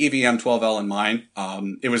 There's an EVM 12L in mine.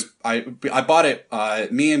 I bought it,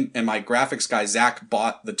 me and my graphics guy, Zach,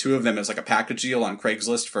 bought the two of them as like a package deal on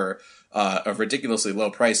Craigslist for, a ridiculously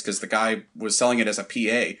low price because the guy was selling it as a PA.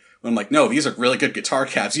 And I'm like, no, these are really good guitar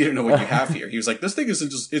cabs. You don't know what you have here. He was like, this thing it's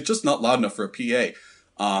just not loud enough for a PA.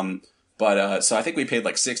 So I think we paid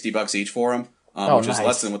like $60 each for them, which is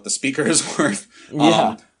less than what the speaker is worth.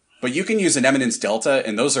 Yeah. But you can use an Eminence Delta,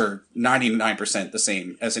 and those are 99% the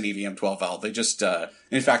same as an EVM 12L. They just,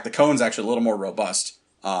 in fact, the Cone's actually a little more robust.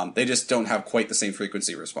 They just don't have quite the same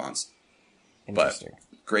frequency response. Interesting.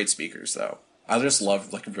 But great speakers, though. I just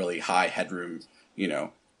love like really high headroom,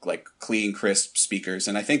 like clean, crisp speakers.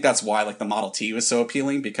 And I think that's why like the Model T was so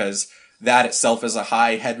appealing, because that itself is a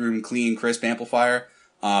high headroom, clean, crisp amplifier.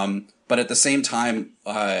 But at the same time,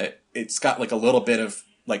 it's got like a little bit of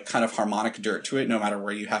like kind of harmonic dirt to it, no matter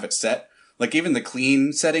where you have it set. Like even the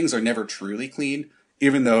clean settings are never truly clean,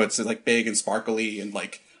 even though it's like big and sparkly and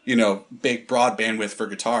like, big broad bandwidth for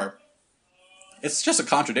guitar. It's just a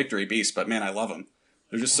contradictory beast, but man, I love them.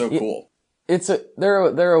 They're just so cool.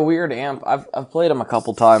 They're a weird amp. I've played them a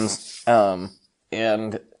couple times.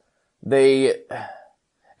 And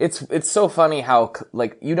it's so funny how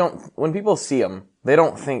like when people see them, they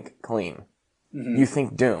don't think clean. Mm-hmm. You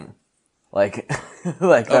think Doom. Like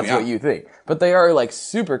that's what you think. But they are like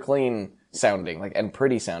super clean sounding, like, and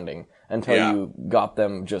pretty sounding until you got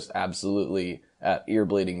them just absolutely at ear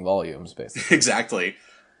bleeding volumes, basically. Exactly.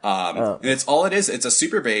 And it's all it is. It's a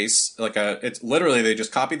super bass, it's literally, they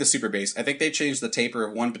just copied the super bass. I think they changed the taper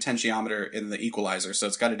of one potentiometer in the equalizer, so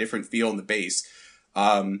it's got a different feel in the bass.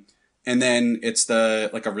 And then it's a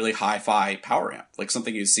really hi-fi power amp, like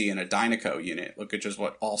something you see in a Dynaco unit, which is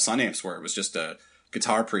what all Sun amps were. It was just a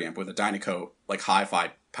guitar preamp with a Dynaco, like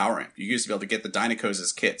hi-fi power amp. You used to be able to get the Dynacos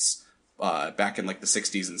as kits, back in like the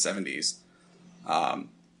 60s and 70s. And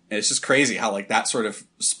it's just crazy how like that sort of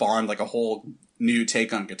spawned like a whole new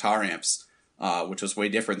take on guitar amps. which was way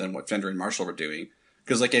different than what Fender and Marshall were doing.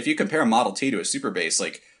 Because like if you compare a Model T to a Super Bass,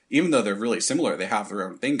 like even though they're really similar, they have their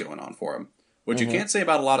own thing going on for them, which you can't say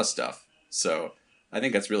about a lot of stuff. So I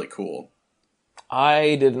think that's really cool.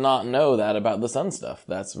 I did not know that about the Sun stuff.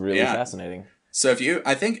 That's really fascinating. So if you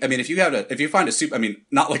find a super, I mean,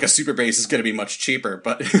 not like a Super Bass is going to be much cheaper,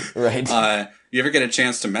 but Right. You ever get a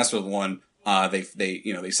chance to mess with one,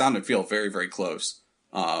 they sound and feel very, very close.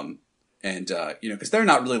 Because they're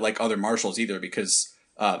not really like other Marshalls either, because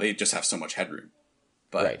they just have so much headroom.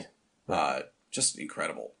 But just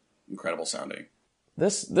incredible sounding.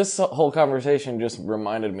 This whole conversation just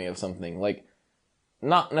reminded me of something, like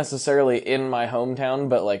not necessarily in my hometown,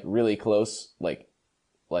 but like really close, like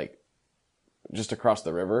just across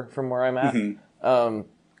the river from where I'm at. Mm-hmm.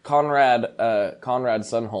 Conrad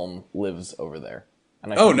Sunholm lives over there.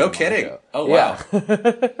 And Oh, no kidding. Oh, wow.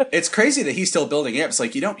 Yeah. It's crazy that he's still building amps.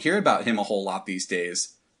 Like, you don't hear about him a whole lot these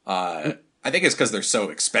days. I think it's because they're so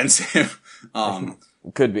expensive.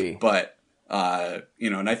 Could be. But,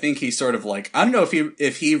 and I think he's sort of like, I don't know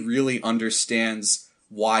if he really understands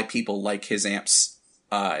why people like his amps,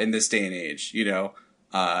 in this day and age,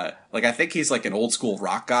 I think he's like an old school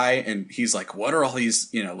rock guy, and he's like, what are all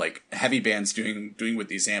these, like heavy bands doing with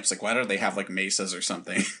these amps? Like, why don't they have like Mesas or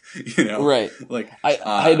something? Right. Like,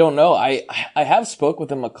 I don't know. I have spoke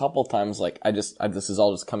with him a couple times. Like, this is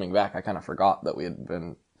all just coming back. I kind of forgot that we had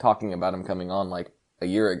been talking about him coming on like a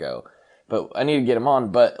year ago, but I need to get him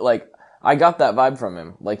on. But like, I got that vibe from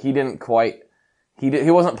him. Like, he didn't quite, he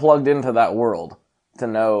wasn't plugged into that world to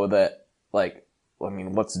know that, like, I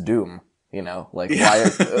mean, what's Doom? Why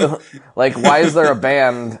is there a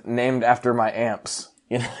band named after my amps?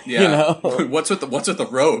 What's with the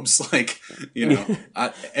robes? Like,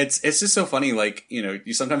 it's just so funny. Like,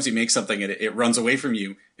 you sometimes you make something and it runs away from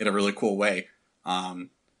you in a really cool way.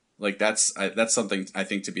 Like that's something I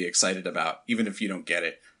think to be excited about, even if you don't get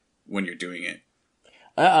it when you're doing it.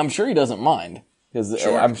 I'm sure he doesn't mind, because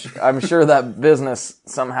Sure. I'm sure that business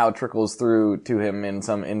somehow trickles through to him in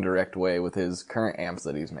some indirect way with his current amps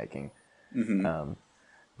that he's making. Mm-hmm.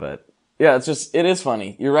 But yeah, it is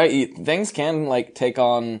funny. You're right. Things can like take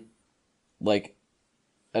on like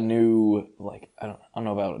a new, like, I don't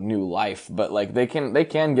know about a new life, but like they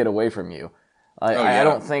can get away from you. I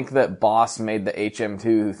don't think that Boss made the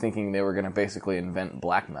HM2 thinking they were going to basically invent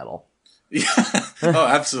black metal. Yeah. Oh,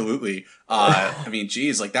 absolutely. I mean,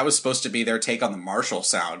 geez, like that was supposed to be their take on the Marshall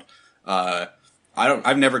sound.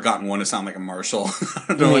 I've never gotten one to sound like a Marshall. I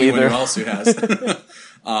don't know anyone else who has.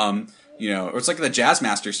 Or it's like the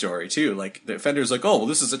Jazzmaster story too. Like the Fender's like, oh, well,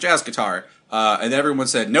 this is a jazz guitar. And everyone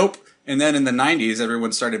said, nope. And then in the 90s,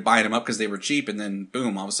 everyone started buying them up because they were cheap. And then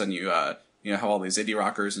boom, all of a sudden you have all these indie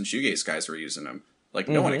rockers and shoegaze guys were using them. Like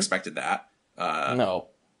no one expected that. No.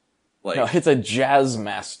 Like, no, it's a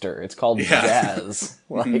Jazzmaster. It's called Jazz.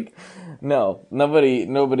 Like, no,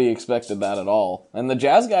 nobody expected that at all. And the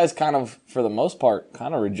jazz guys kind of, for the most part,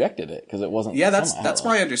 kind of rejected it because it wasn't. Yeah, that's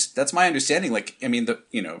my understanding. Like, I mean,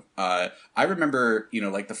 I remember,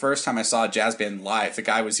 like the first time I saw a jazz band live, the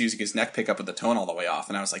guy was using his neck pickup with the tone all the way off,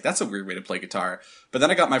 and I was like, that's a weird way to play guitar. But then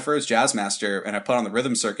I got my first Jazzmaster, and I put on the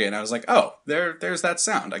rhythm circuit, and I was like, oh, there's that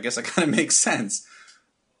sound. I guess it kind of makes sense.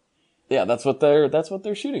 Yeah, that's what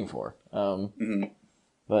they're shooting for.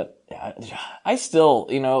 But yeah, I still,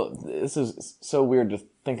 this is so weird to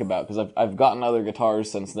think about because I've gotten other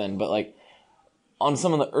guitars since then. But like on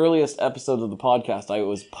some of the earliest episodes of the podcast, I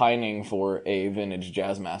was pining for a vintage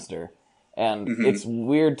Jazzmaster, and it's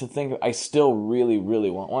weird to think. I still really, really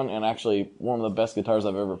want one. And actually, one of the best guitars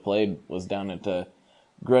I've ever played was down at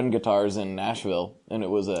Grun Guitars in Nashville, and it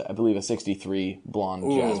was I believe a '63 blonde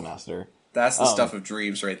Jazzmaster. That's the stuff of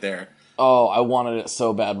dreams right there. Oh, I wanted it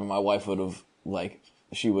so bad, but my wife would have,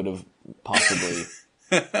 she would have possibly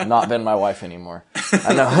not been my wife anymore.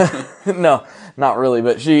 I know. No, not really,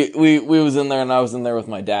 but we was in there, and I was in there with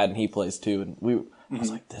my dad, and he plays too, and I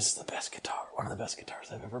was like, this is the best guitar, one of the best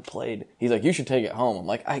guitars I've ever played. He's like, you should take it home. I'm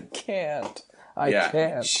like, I can't. I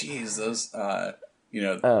can't. Jeez, those,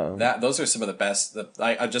 those are some of the best.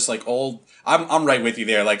 I just like old. I'm right with you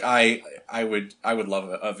there. Like I would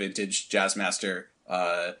love a vintage Jazzmaster.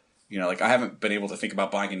 Like I haven't been able to think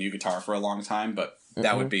about buying a new guitar for a long time, but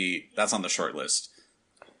that's on the short list.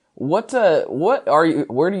 Where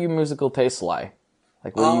do your musical tastes lie?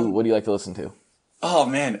 Like what do you like to listen to? Oh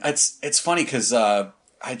man, it's funny because I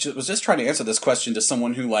was just trying to answer this question to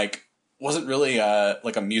someone who like wasn't really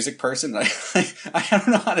like a music person. I don't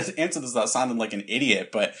know how to answer this without sounding like an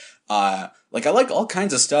idiot, but like I like all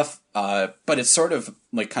kinds of stuff, but it's sort of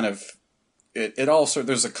like kind of it all sort of,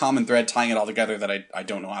 there's a common thread tying it all together that I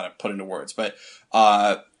don't know how to put into words. But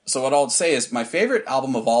so what I'll say is my favorite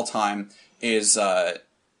album of all time is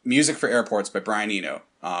Music for Airports by Brian Eno.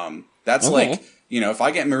 That's like, if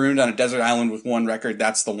I get marooned on a desert island with one record,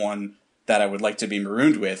 that's the one that I would like to be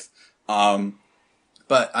marooned with.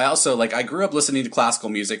 But I also, I grew up listening to classical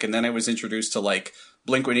music, and then I was introduced to,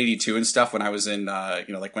 Blink-182 and stuff when I was in,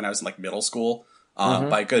 when I was in, middle school,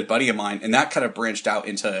 by a good buddy of mine. And that kind of branched out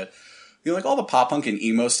into, all the pop punk and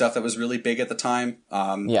emo stuff that was really big at the time.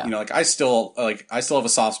 I still have a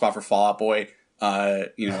soft spot for Fall Out Boy. All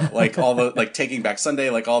the, Taking Back Sunday,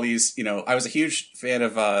 all these, I was a huge fan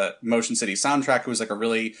of, Motion City Soundtrack, who was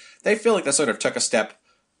they feel like they sort of took a step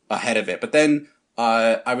ahead of it. But then,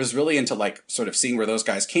 I was really into sort of seeing where those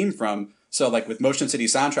guys came from. So with Motion City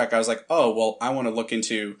Soundtrack, I was like, oh, well, I want to look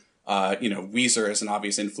into, Weezer as an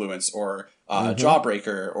obvious influence, or,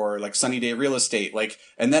 Jawbreaker, or Sunny Day Real Estate.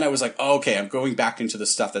 And then I was like, oh, okay, I'm going back into the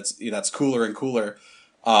stuff that's cooler and cooler.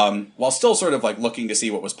 While still sort of looking to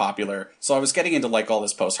see what was popular. So I was getting into all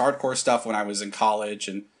this post-hardcore stuff when I was in college,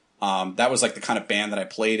 and that was the kind of band that I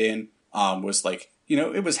played in. Was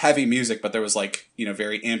it was heavy music, but there was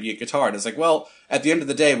very ambient guitar. And it's well, at the end of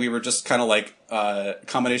the day, we were just kind of a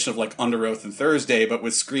combination of Under Oath and Thursday, but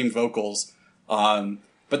with screamed vocals.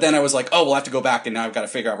 But then I was oh, we'll have to go back, and now I've got to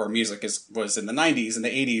figure out where music was in the 90s and the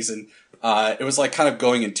 80s, and it was kind of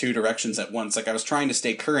going in two directions at once. I was trying to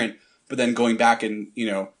stay current, but then going back and,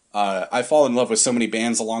 I fall in love with so many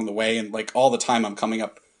bands along the way, and all the time I'm coming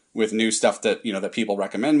up with new stuff that, that people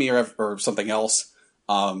recommend me or something else.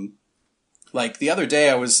 The other day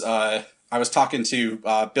I was talking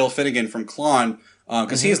to, Bill Finnegan from Klon,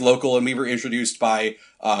 cause he's local, and we were introduced by,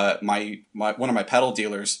 one of my pedal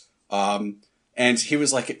dealers. And he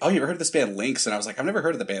was like, oh, you ever heard of this band Lynx? And I was like, I've never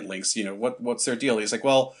heard of the band Lynx. What's their deal? He's like,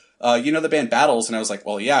 well, the band Battles. And I was like,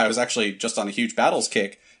 well, yeah, I was actually just on a huge Battles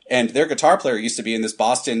kick. And their guitar player used to be in this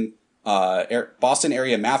Boston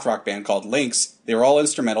area math rock band called Lynx. They were all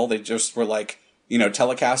instrumental. They just were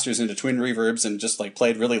Telecasters into twin reverbs and just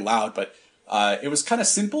played really loud. But, it was kind of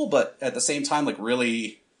simple, but at the same time,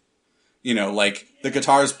 really, the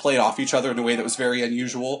guitars played off each other in a way that was very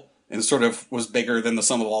unusual and sort of was bigger than the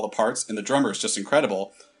sum of all the parts. And the drummer is just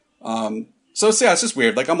incredible. So it's just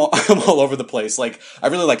weird. I'm all over the place. I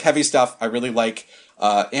really like heavy stuff. I really like,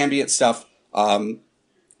 ambient stuff.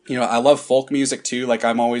 I love folk music too.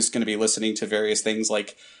 I'm always going to be listening to various things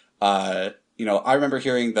I remember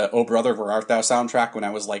hearing the Oh Brother, Where Art Thou soundtrack when I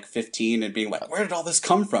was 15 and being where did all this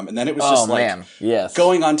come from? And then it was just yes.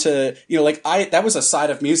 Going on to, that was a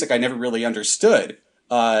side of music I never really understood.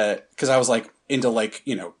 Cause I was into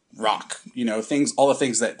rock, all the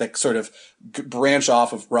things that sort of branch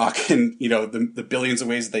off of rock and, the billions of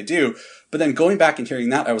ways that they do. But then going back and hearing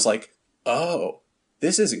that, I was oh,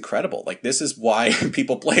 this is incredible. This is why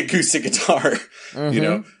people play acoustic guitar,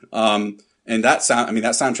 and that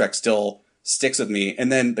soundtrack still sticks with me.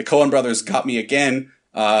 And then the Coen brothers got me again,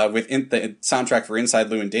 with the soundtrack for Inside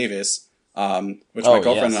Llewyn Davis, which my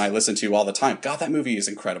girlfriend and I listen to all the time. God, that movie is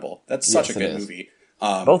incredible. That's such a good movie.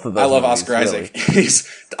 Both of those. I love movies, Oscar Isaac.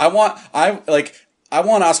 I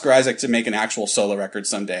want Oscar Isaac to make an actual solo record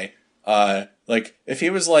someday. If he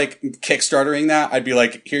was Kickstartering that, I'd be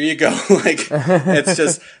here you go. It's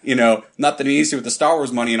just, not that he needs to with the Star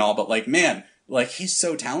Wars money and all, but man, he's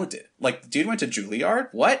so talented. The dude went to Juilliard?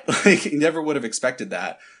 What? He never would have expected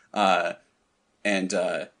that. The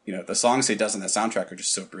songs he does on that soundtrack are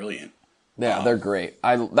just so brilliant. Yeah, they're great.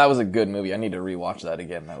 That was a good movie. I need to rewatch that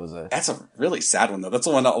again. That's a really sad one though. That's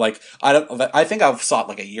the one that I think I saw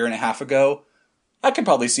it a year and a half ago. I could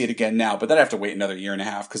probably see it again now, but then I have to wait another year and a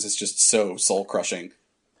half because it's just so soul crushing.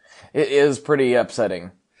 It is pretty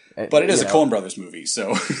upsetting. But it is a Coen Brothers movie,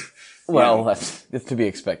 so. Well, that's to be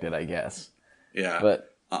expected, I guess. Yeah. But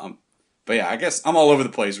yeah, I guess I'm all over the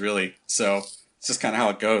place, really. So it's just kind of how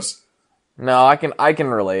it goes. No, I can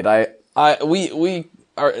relate. We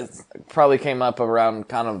probably came up around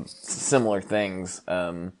kind of similar things.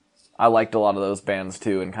 I liked a lot of those bands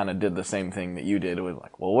too, and kind of did the same thing that you did. It was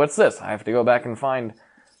well, what's this? I have to go back and find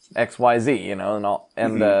XYZ, and all,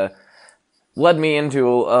 and led me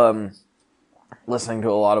into listening to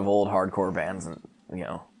a lot of old hardcore bands, and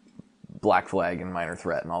Black Flag and Minor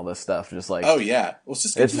Threat and all this stuff. Just oh yeah, well, it's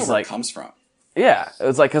just good to know where it comes from. Yeah, it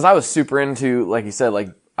was because I was super into, like you said,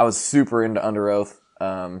 I was super into Under Oath,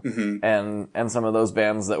 and some of those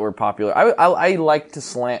bands that were popular. I like to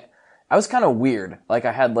slant. I was kind of weird.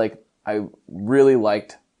 I really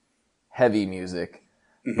liked heavy music,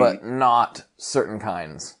 but not certain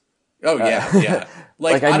kinds. Oh yeah, yeah.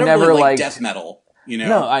 I don't never really like liked death metal.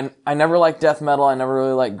 No, I never liked death metal. I never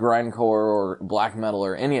really liked grindcore or black metal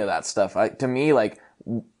or any of that stuff. To me,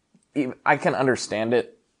 I can understand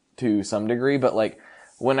it to some degree, but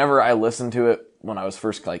whenever I listen to it when I was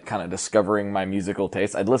first like kind of discovering my musical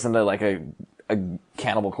taste, I'd listen to like a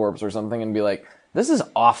Cannibal Corpse or something and be like, this is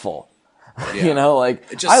awful. Yeah. You know, like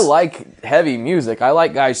just, I like heavy music. I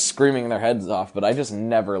like guys screaming their heads off, but I just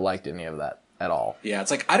never liked any of that at all. Yeah,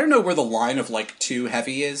 it's like I don't know where the line of like too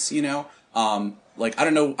heavy is, you know? Like I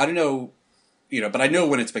don't know, you know, but I know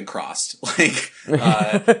when it's been crossed. Like you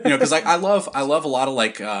know, cuz like I love a lot of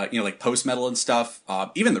like you know, like post metal and stuff,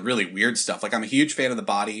 even the really weird stuff. Like I'm a huge fan of The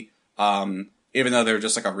Body, even though they're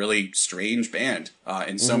just like a really strange band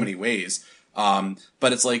in so many ways.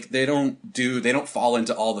 But it's like they don't fall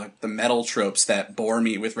into all the metal tropes that bore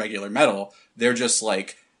me with regular metal. They're just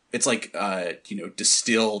like, it's like, you know,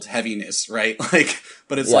 distilled heaviness, right? Like,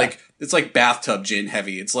 but it's like bathtub gin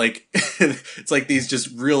heavy. It's like, it's like these just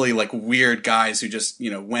really like weird guys who just,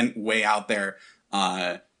 you know, went way out there,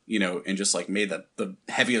 you know, and just like made the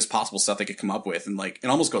heaviest possible stuff they could come up with. And like, it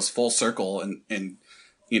almost goes full circle and,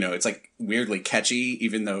 you know, it's like weirdly catchy,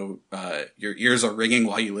 even though, your ears are ringing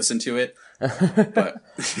while you listen to it. But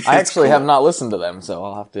I actually have not listened to them, so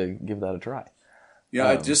I'll have to give that a try. Yeah,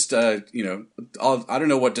 I just, you know, I don't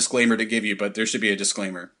know what disclaimer to give you, but there should be a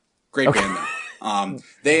disclaimer. Great band though.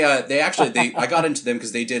 I got into them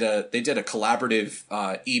because they did a collaborative,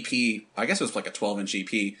 EP. I guess it was like a 12-inch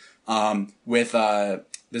EP, with,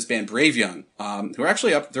 this band Brave Young, who are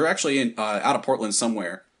they're actually out of Portland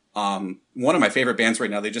somewhere. One of my favorite bands right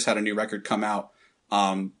now. They just had a new record come out.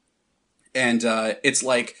 And it's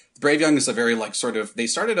like Brave Young is a very like sort of, they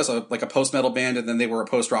started as a post metal band and then they were a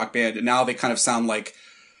post rock band and now they kind of sound like,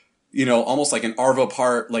 you know, almost like an Arvo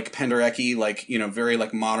Part, like Penderecki, like, you know, very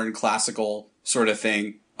like modern classical sort of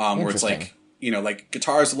thing. Where it's like, you know, like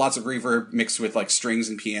guitars with lots of reverb mixed with like strings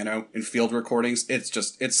and piano and field recordings.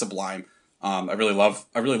 It's sublime. I really love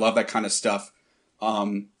that kind of stuff.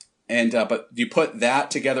 But you put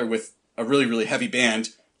that together with a really, really heavy band,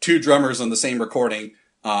 2 drummers on the same recording,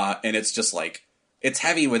 and it's just like, it's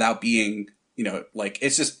heavy without being, you know, like,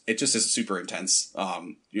 it just is super intense.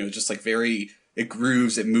 You know, just like it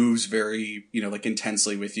grooves, it moves very, you know, like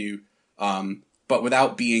intensely with you. But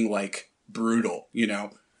without being like brutal, you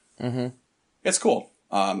know? Mm-hmm. It's cool.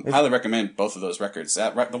 Highly recommend both of those records.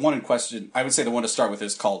 The one in question, I would say the one to start with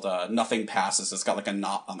is called, Nothing Passes. It's got like a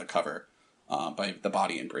knot on the cover, by The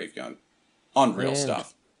Body and Brave Young. Unreal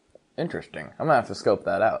stuff. Interesting. I'm gonna have to scope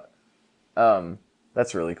that out.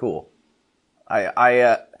 That's really cool.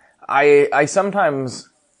 I sometimes,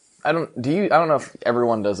 I don't know if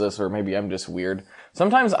everyone does this or maybe I'm just weird.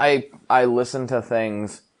 Sometimes I listen to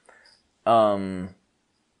things, that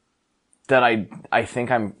I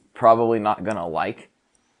think I'm probably not gonna like,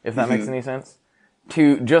 if that makes any sense,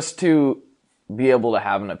 to be able to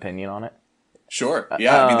have an opinion on it. Sure.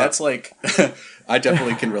 Yeah. I mean, that's like, I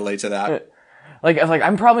definitely can relate to that. Like, I was like,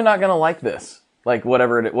 I'm probably not gonna like this. Like,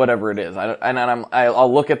 whatever it is.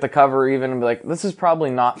 I'll look at the cover even and be like, this is probably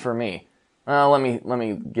not for me. Let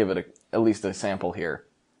me give it at least a sample here.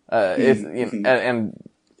 And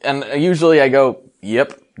usually I go,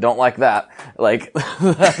 yep, don't like that. Like,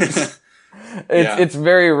 it's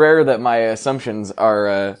very rare that my assumptions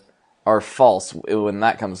are false when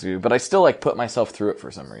that comes through, but I still like put myself through it for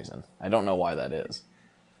some reason. I don't know why that is.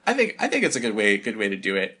 I think it's a good way to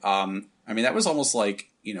do it. I mean, that was almost like,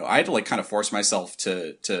 you know, I had to like kind of force myself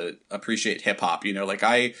to appreciate hip hop, you know, like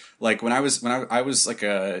when I was like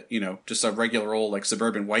a, you know, just a regular old like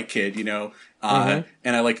suburban white kid, you know, and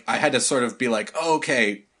I had to sort of be like, oh,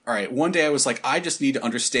 okay, all right. One day I was like, I just need to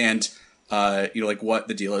understand, you know, like what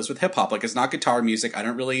the deal is with hip hop. Like, it's not guitar music. I'm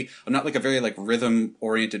not like a very like rhythm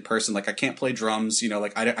oriented person. Like, I can't play drums, you know,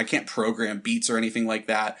 like I can't program beats or anything like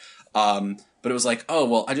that. But it was like, oh,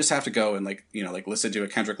 well, I just have to go and like, you know, like listen to a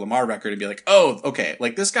Kendrick Lamar record and be like, oh, okay,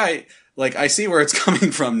 like this guy, like I see where it's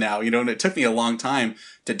coming from now, you know, and it took me a long time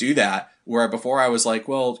to do that, where before I was like,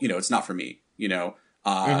 well, you know, it's not for me, you know,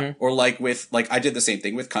 or like I did the same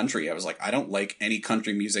thing with country. I was like, I don't like any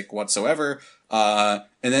country music whatsoever. And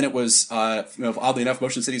then it was, you know, oddly enough,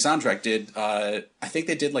 Motion City Soundtrack did, I think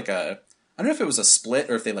they did like I don't know if it was a split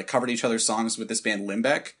or if they like covered each other's songs with this band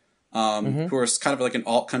Limbeck, who are kind of like an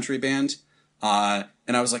alt country band.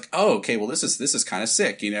 And I was like, oh, okay, well, this is kind of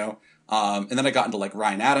sick, you know? And then I got into like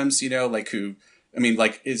Ryan Adams, you know, like who, I mean,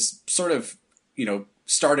 like is sort of, you know,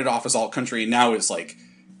 started off as alt country and now is like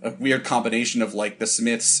a weird combination of like the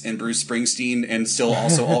Smiths and Bruce Springsteen and still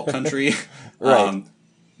also alt country. Right.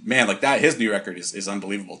 Man, like that, his new record is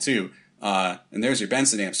unbelievable too. And there's your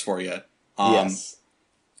Benson amps for you. Yes.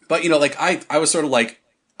 But you know, like I was sort of like,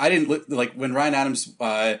 I didn't like when Ryan Adams,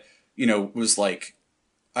 you know, was like,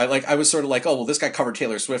 I was sort of like, oh, well, this guy covered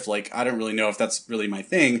Taylor Swift. Like, I don't really know if that's really my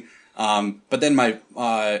thing. But then my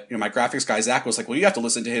my graphics guy Zach was like, well, you have to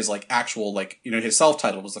listen to his like actual like his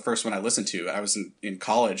self-titled was the first one I listened to. I was in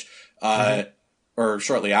college, or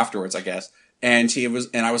shortly afterwards, I guess. And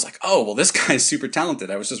I was like, oh, well, this guy's super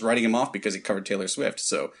talented. I was just writing him off because he covered Taylor Swift.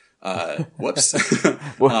 So, whoops.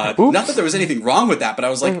 Not that there was anything wrong with that, but I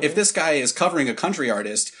was like, if this guy is covering a country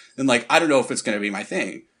artist, then like, I don't know if it's going to be my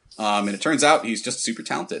thing. And it turns out he's just super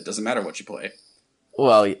talented. Doesn't matter what you play.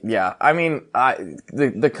 Well, yeah. I mean,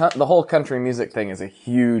 the whole country music thing is a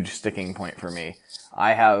huge sticking point for me.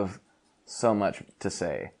 I have so much to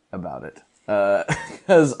say about it.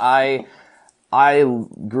 'Cause I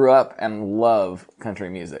grew up and love country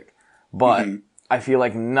music, but I feel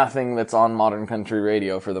like nothing that's on modern country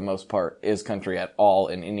radio for the most part is country at all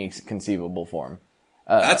in any conceivable form.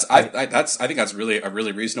 I think that's really a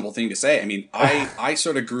really reasonable thing to say. I mean, I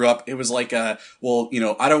sort of grew up, it was like, I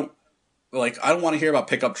don't want to hear about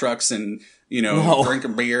pickup trucks and,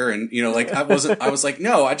 drinking beer and, I was like,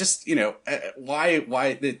 no, I just,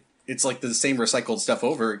 why it's like the same recycled stuff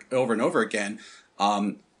over and over again.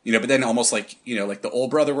 But then almost like, like the Old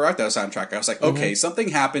Brother Where Art Thou soundtrack, I was like, okay, something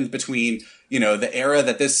happened between, the era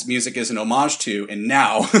that this music is an homage to and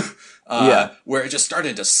now, where it just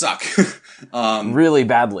started to suck. Really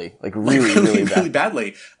badly. Like really, really really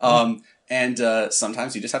badly. And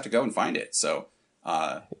sometimes you just have to go and find it. So,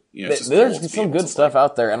 it's there's some good stuff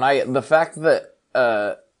out there. And the fact that,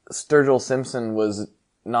 Sturgill Simpson was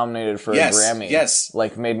nominated for a Grammy,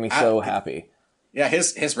 like made me so happy. Yeah.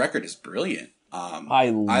 His record is brilliant. I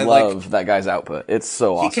love that guy's output. It's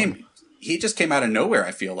so awesome. He just came out of nowhere,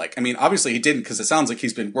 I feel like. I mean, obviously he didn't because it sounds like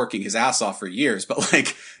he's been working his ass off for years. But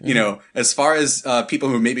like, as far as people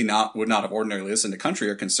who maybe would not have ordinarily listened to country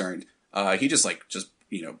are concerned, he just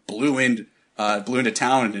blew into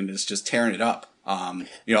town and is just tearing it up. I'm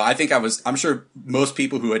sure most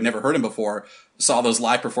people who had never heard him before saw those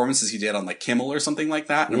live performances he did on like Kimmel or something like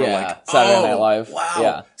that. And were like, Saturday Night Live. Wow.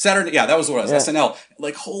 Yeah. That was what it was. SNL.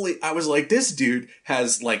 Like, I was like, this dude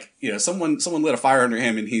has like, someone lit a fire under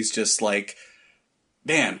him and he's just like,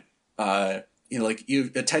 man, like you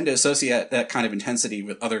tend to associate that kind of intensity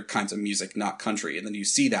with other kinds of music, not country. And then you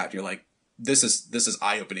see that, you're like, this is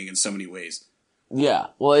eye-opening in so many ways. Yeah,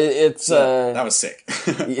 well, it's that was sick.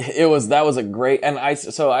 That was a great, and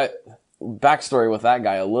backstory with that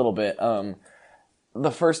guy a little bit.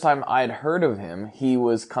 The first time I'd heard of him, he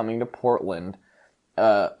was coming to Portland.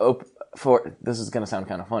 This is gonna sound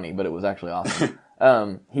kind of funny, but it was actually awesome.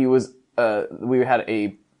 We had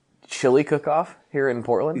a chili cook-off here in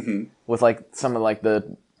Portland with like some of like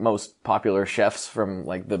the most popular chefs from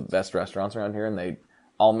like the best restaurants around here, and they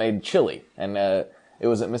all made chili and. It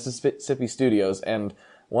was at Mississippi Studios, and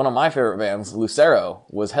one of my favorite bands, Lucero,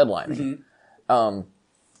 was headlining. And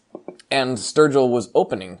Sturgill was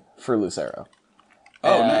opening for Lucero.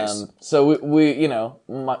 Oh, nice. So we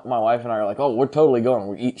my wife and I are like, oh, we're totally going.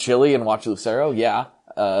 We eat chili and watch Lucero? Yeah.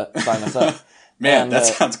 Sign us up. Man, that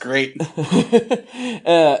sounds great.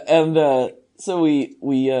 So we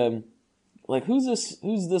like, who's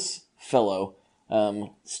this fellow?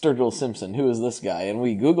 Sturgill Simpson. Who is this guy? And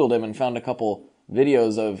we Googled him and found a couple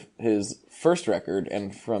videos of his first record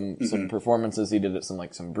and from some performances he did at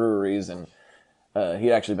some breweries, and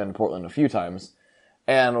he'd actually been to Portland a few times,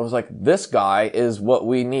 and I was like, this guy is what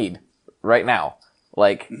we need right now.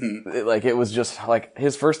 Like, it was just like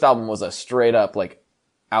his first album was a straight up like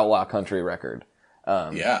outlaw country record.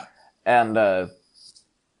 And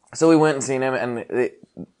so we went and seen him, and it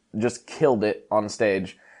just killed it on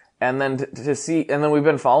stage. And then and then we've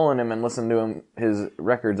been following him and listening to his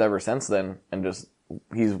records ever since then, and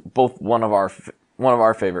he's both one of our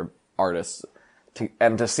favorite artists.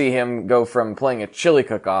 And to see him go from playing a chili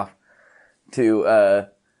cook-off to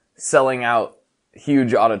selling out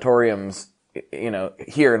huge auditoriums,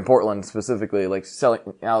 here in Portland specifically, like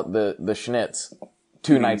selling out the Schnitz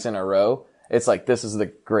 2 nights in a row, it's like, this is the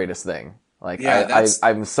greatest thing. Like,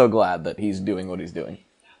 I'm so glad that he's doing what he's doing.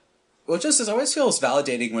 Well, it always feels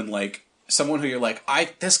validating when like someone who you're like,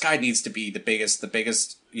 this guy needs to be the biggest,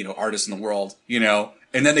 artist in the world,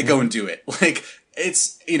 and then they go and do it. Like,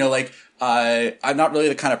 it's, I'm not really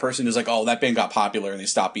the kind of person who's like, oh, that band got popular and they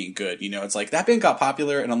stopped being good. It's like, that band got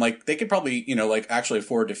popular and I'm like, they could probably, actually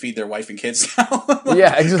afford to feed their wife and kids now. Like,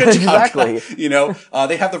 yeah, exactly.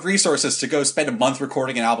 They have the resources to go spend a month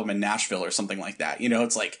recording an album in Nashville or something like that.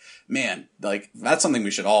 It's like, man, like that's something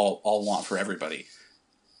we should all want for everybody.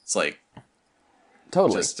 It's like,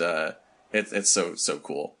 totally. Just, it's so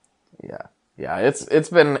cool. Yeah. It's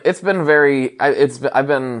been very, I've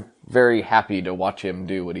been very happy to watch him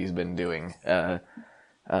do what he's been doing.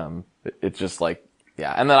 It's just like,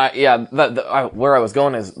 yeah. And then where I was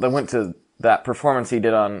going is I went to that performance he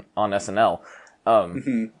did on SNL.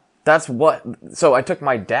 That's what. So I took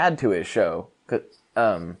my dad to his show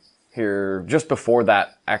here just before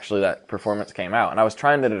that performance came out, and I was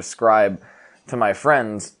trying to describe to my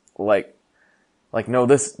friends like no,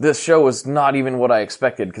 this show was not even what I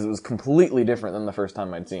expected because it was completely different than the first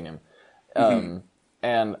time I'd seen him.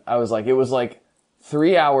 And I was like, it was like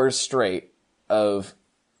 3 hours straight of,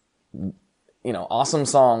 awesome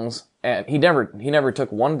songs, and he never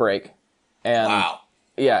took one break. And wow.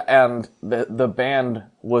 Yeah, and the band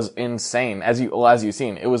was insane. As you've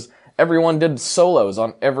seen, it was everyone did solos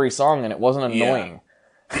on every song, and it wasn't annoying.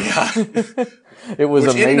 Yeah. It was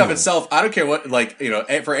Which amazing. in and of itself, I don't care what,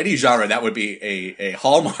 for any genre, that would be a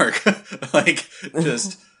hallmark.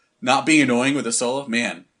 Just not being annoying with a solo,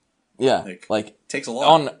 man. Yeah, takes a lot.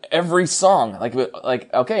 On every song.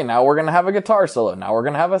 Okay, now we're gonna have a guitar solo. Now we're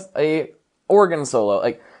gonna have a organ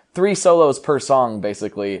solo. 3 solos per song,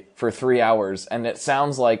 basically, for 3 hours. And it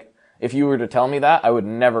sounds like, if you were to tell me that, I would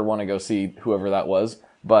never want to go see whoever that was.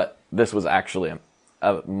 But this was actually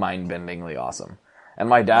mind-bendingly awesome. And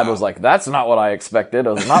my dad was like, that's not what I expected. It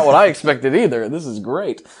was not what I expected either. This is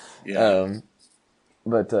great. Yeah.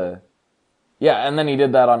 Yeah, and then he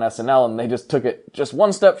did that on SNL, and they just took it just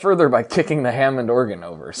one step further by kicking the Hammond organ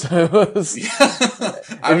over. So it was...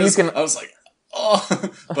 I was like, oh,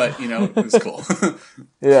 but, it was cool.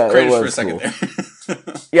 Yeah, Credits it was for a second cool.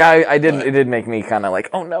 there. Yeah, I did. It did make me kind of like,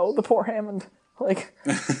 oh no, the poor Hammond.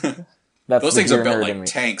 That's Those things are built like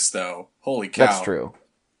tanks, though. Holy cow! That's true.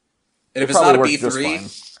 And if it's not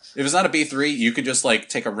a B3, you could just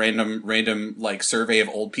take a random survey of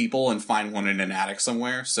old people and find one in an attic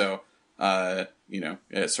somewhere. So, it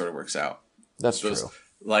sort of works out. That's true.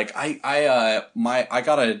 I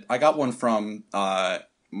got one from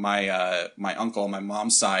my uncle on my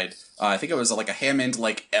mom's side. I think it was a Hammond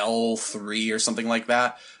L3 or something like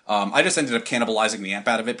that. I just ended up cannibalizing the amp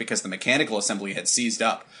out of it because the mechanical assembly had seized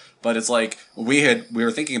up. But it's we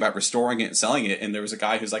were thinking about restoring it and selling it, and there was a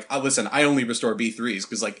guy who's like, oh, listen, I only restore B3s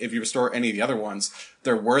because if you restore any of the other ones,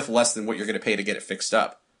 they're worth less than what you're going to pay to get it fixed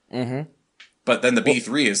up. Mm-hmm. But then the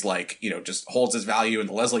B3 is just holds its value, and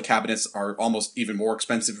the Leslie cabinets are almost even more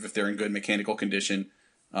expensive if they're in good mechanical condition.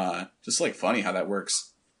 Just funny how that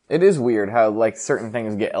works. It is weird how certain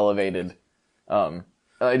things get elevated. To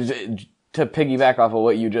piggyback off of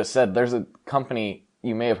what you just said, there's a company,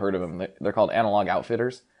 you may have heard of them. They're called Analog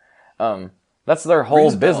Outfitters. That's their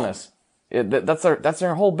whole business. That's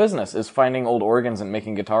their whole business is finding old organs and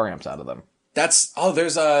making guitar amps out of them. There's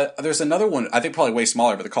another one, I think probably way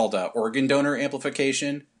smaller, but they're called organ donor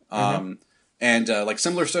amplification. And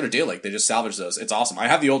similar sort of deal. They just salvage those. It's awesome. I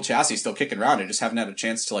have the old chassis still kicking around. I just haven't had a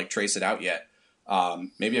chance to trace it out yet.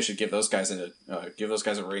 Maybe I should give those guys a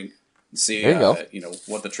ring and see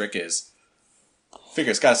what the trick is. Figure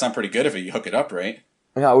it's got to sound pretty good if you hook it up, right?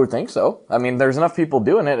 Yeah, I would think so. I mean, there's enough people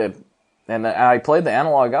doing it, and I played the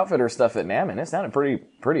Analog Outfitter stuff at NAMM, and it sounded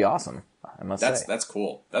pretty awesome. I must say that's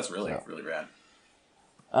cool. That's really rad.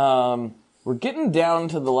 We're getting down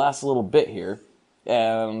to the last little bit here,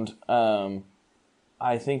 and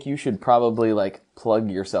I think you should probably plug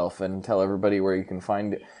yourself and tell everybody where you can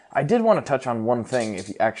find it. I did want to touch on one thing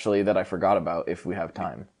that I forgot about if we have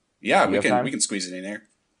time. Yeah, we can squeeze it in there.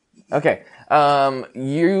 Okay.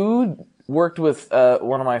 You worked with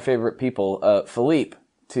one of my favorite people, Philippe,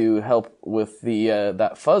 to help with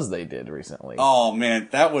that fuzz they did recently. Oh man,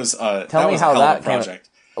 that was tell me how that project.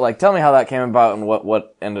 Tell me how that came about and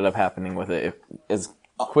what ended up happening with it as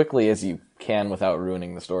quickly as you can without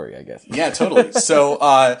ruining the story, I guess. Yeah, totally.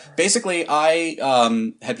 So basically,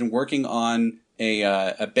 I had been working on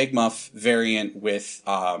a Big Muff variant with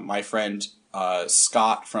my friend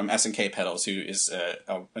Scott from S&K Pedals, who is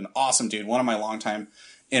an awesome dude, one of my longtime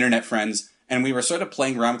internet friends. And we were sort of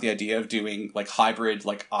playing around with the idea of doing hybrid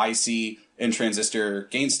IC and transistor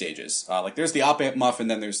gain stages. There's the op amp muff,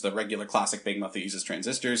 and then there's the regular classic Big Muff that uses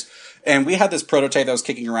transistors. And we had this prototype that was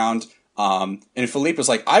kicking around. And Philippe was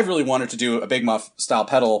like, I really wanted to do a Big Muff style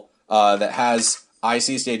pedal that has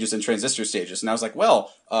IC stages and transistor stages. And I was like,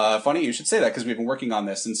 well, funny you should say that because we've been working on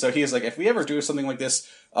this. And so he was like, if we ever do something like this,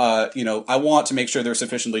 I want to make sure they're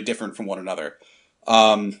sufficiently different from one another.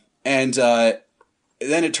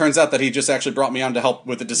 Then it turns out that he just actually brought me on to help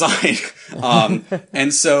with the design.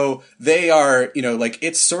 And so they are,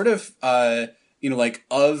 it's sort of,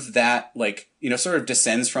 of that, sort of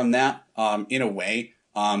descends from that, in a way.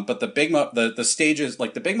 But the Big Muff, the stages,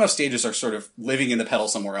 the Big Muff stages are sort of living in the pedal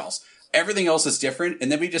somewhere else. Everything else is different.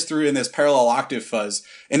 And then we just threw in this parallel octave fuzz.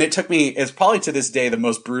 And it's probably to this day the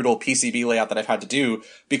most brutal PCB layout that I've had to do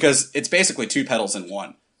because it's basically 2 pedals in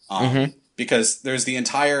one. Because there's the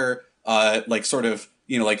entire, sort of,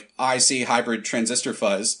 like IC hybrid transistor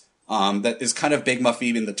fuzz, that is kind of Big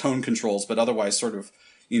Muffy in the tone controls, but otherwise sort of,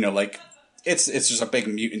 like it's just a big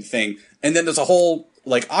mutant thing. And then there's a whole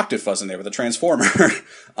like octave fuzz in there with a transformer.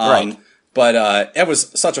 Right. But it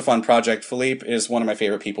was such a fun project. Philippe is one of my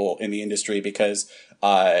favorite people in the industry because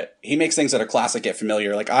he makes things that are classic yet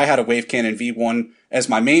familiar. Like I had a Wave Cannon V1 as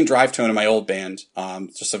my main drive tone in my old band.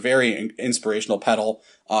 Just a very inspirational pedal.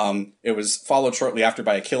 It was followed shortly after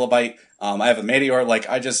by a Kilobyte. I have a Meteor. Like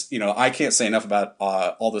I just, I can't say enough about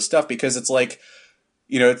all this stuff because it's like,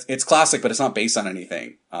 it's classic, but it's not based on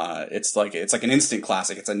anything. It's like an instant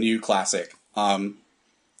classic. It's a new classic. And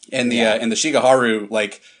the Shigeharu,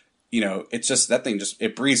 like, it's just, that thing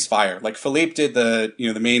it breathes fire. Like Philippe did the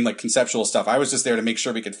main like conceptual stuff. I was just there to make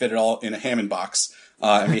sure we could fit it all in a Hammond box,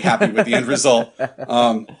 and be happy with the end result.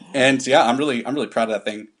 And yeah, I'm really proud of that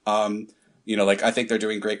thing. Like I think they're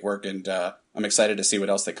doing great work, and I'm excited to see what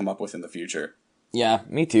else they come up with in the future. Yeah,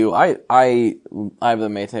 me too. I have the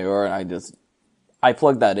Meteor, and I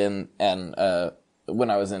plugged that in, and when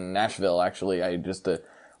I was in Nashville, actually, I just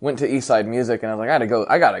went to Eastside Music, and I was like,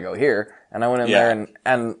 I gotta go here, and I went in there,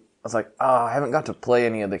 and I was like, oh, I haven't got to play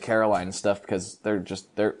any of the Caroline stuff because they're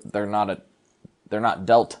not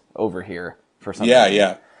dealt over here for some reason.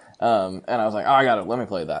 Yeah. And I was like, oh, let me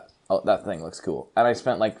play that. Oh, that thing looks cool. And I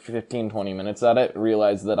spent like 15, 20 minutes at it,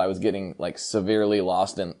 realized that I was getting like severely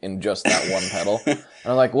lost in just that one pedal. And I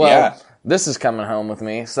was like, well, this is coming home with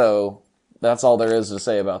me, so that's all there is to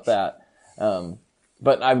say about that.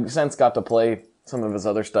 But I've since got to play some of his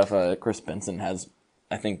other stuff. Chris Benson has,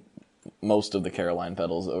 I think, most of the Caroline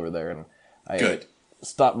pedals over there, and I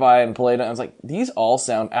stopped by and played it. And I was like, these all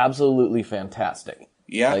sound absolutely fantastic.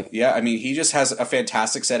 Yeah, I mean, he just has a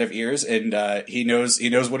fantastic set of ears, and he knows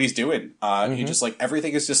what he's doing. He just like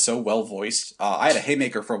everything is just so well voiced. I had a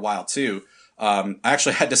Haymaker for a while too. I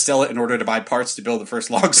actually had to sell it in order to buy parts to build the first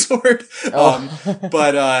longsword.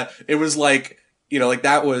 But it was like, like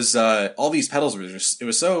that was, all these pedals were just, it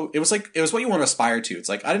was what you want to aspire to. It's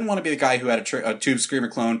like, I didn't want to be the guy who had a Tube Screamer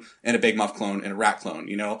clone and a Big Muff clone and a Rat clone,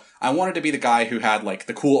 I wanted to be the guy who had like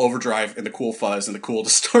the cool overdrive and the cool fuzz and the cool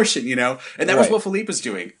distortion, and that was what Philippe was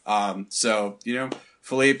doing. So,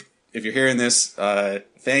 Philippe, if you're hearing this,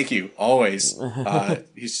 thank you always.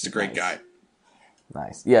 He's just a great guy.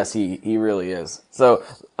 Nice. Yes, he really is. So,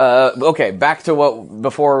 okay, back to what,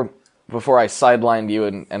 before I sidelined you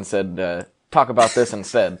and said, talk about this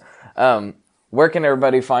instead. Where can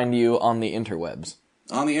everybody find you on the interwebs?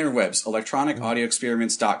 On the interwebs,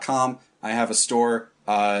 electronicaudioexperiments.com. I have a store.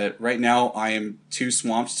 Right now, I am too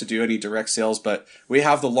swamped to do any direct sales, but we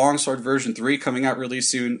have the Longsword version 3 coming out really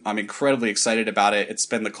soon. I'm incredibly excited about it. It's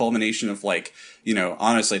been the culmination of like,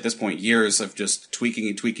 honestly, at this point, years of just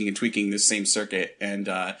tweaking this same circuit. And,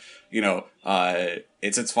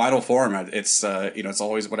 it's its final form. It's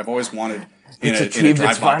always what I've always wanted. It's achieved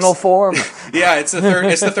its final form. Yeah, it's the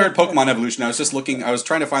third Pokemon evolution. I was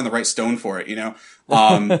trying to find the right stone for it,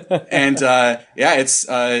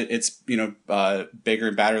 it's bigger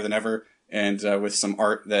and badder than ever, and with some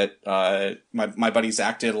art that my buddy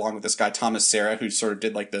Zach did along with this guy Thomas Serra, who sort of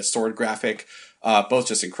did like the sword graphic. Both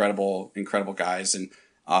just incredible guys, and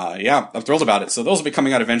I'm thrilled about it. So those will be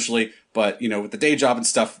coming out eventually, but with the day job and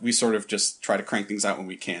stuff, we sort of just try to crank things out when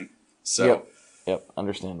we can. So Yep.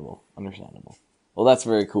 Understandable. Well, that's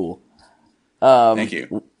very cool. Thank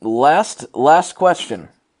you. Last question,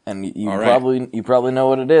 and you probably know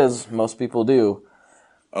what it is. Most people do.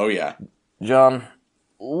 Oh yeah, John,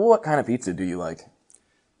 what kind of pizza do you like?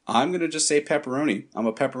 I'm gonna just say pepperoni. I'm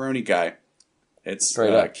a pepperoni guy. It's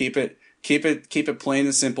straight up. Keep it plain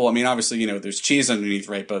and simple. I mean, obviously, there's cheese underneath,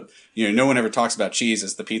 right? But no one ever talks about cheese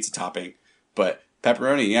as the pizza topping. But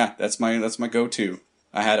pepperoni, yeah, that's my go-to.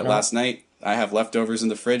 I had it last night. I have leftovers in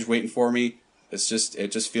the fridge waiting for me. It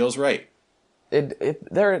just feels right.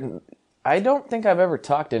 I don't think I've ever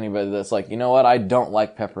talked to anybody that's like, you know what, I don't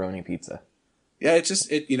like pepperoni pizza. Yeah, I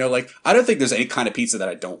don't think there's any kind of pizza that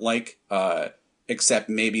I don't like, except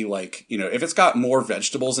maybe like, if it's got more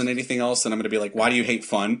vegetables than anything else, then I'm going to be like, why do you hate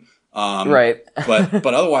fun? Right. but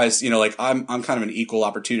otherwise, like I'm kind of an equal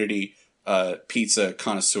opportunity, pizza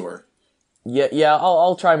connoisseur. Yeah,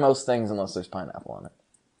 I'll try most things unless there's pineapple on it.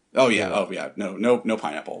 Oh yeah. No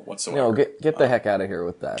pineapple whatsoever. No, get the heck out of here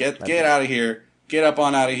with that. Get out of here. Get up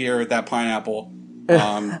on out of here with that pineapple.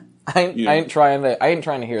 I ain't trying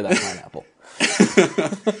to hear that pineapple.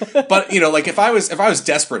 But like if I was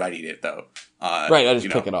desperate, I'd eat it though. Right, I just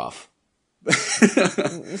pick it off.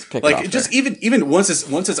 Just pick it Like off just there. even once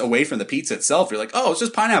it's away from the pizza itself, you're like, oh, it's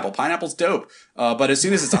just pineapple. Pineapple's dope. But as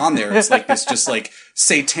soon as it's on there, it's like this just like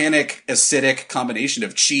satanic acidic combination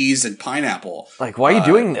of cheese and pineapple. Like, why are you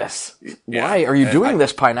doing this? yeah. Why are you doing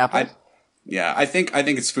this, pineapple? I think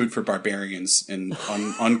it's food for barbarians and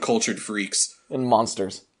uncultured freaks. And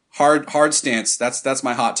monsters. Hard stance. That's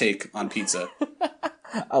my hot take on pizza.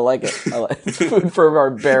 I like it. It's food for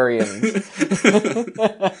barbarians.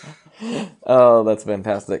 Oh, that's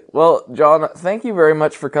fantastic. Well, John, thank you very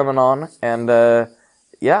much for coming on. And, I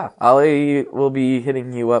will be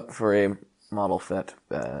hitting you up for a model fit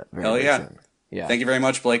very yeah. soon. Yeah. Thank you very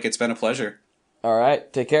much, Blake. It's been a pleasure. All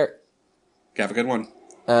right. Take care. Have a good one.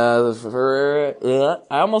 I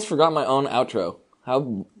almost forgot my own outro.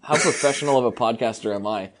 How professional of a podcaster am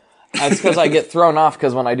I? That's because I get thrown off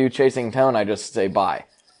because when I do Chasing Tone, I just say bye.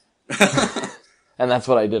 And that's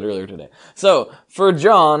what I did earlier today. So, for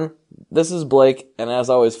John, this is Blake, and as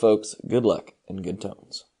always, folks, good luck and good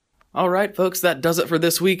tones. All right, folks, that does it for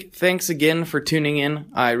this week. Thanks again for tuning in.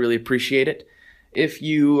 I really appreciate it. If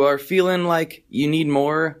you are feeling like you need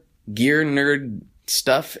more gear nerd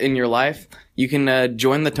stuff in your life, you can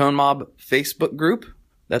join the Tone Mob Facebook group.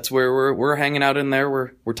 That's where we're hanging out in there.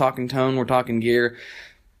 We're talking tone, we're talking gear.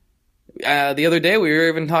 The other day we were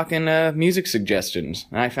even talking music suggestions.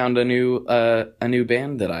 And I found a new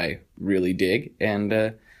band that I really dig,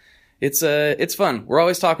 and it's fun. We're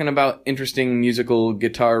always talking about interesting musical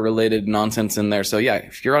guitar related nonsense in there. So yeah,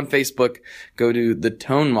 if you're on Facebook, go to the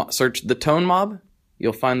Tone Mob, search the Tone Mob.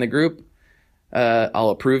 You'll find the group.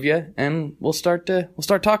 I'll approve you, and we'll start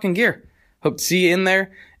talking gear. Hope to see you in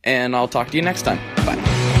there, and I'll talk to you next time. Bye.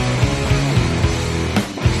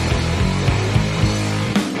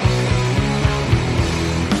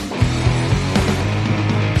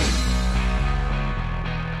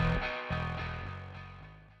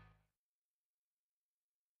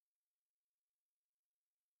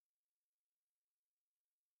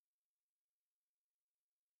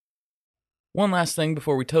 One last thing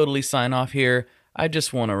before we totally sign off here, I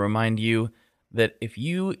just want to remind you that if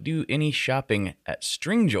you do any shopping at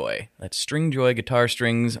Stringjoy, that's Stringjoy guitar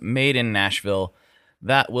strings made in Nashville,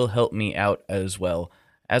 that will help me out as well.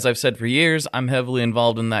 As I've said for years, I'm heavily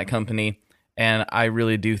involved in that company, and I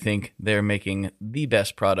really do think they're making the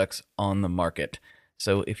best products on the market.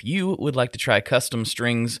 So if you would like to try custom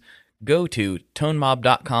strings, go to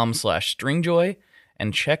tonemob.com/stringjoy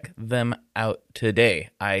and check them out today.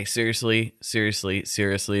 I seriously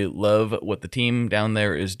love what the team down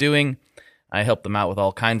there is doing. I help them out with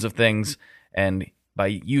all kinds of things, and by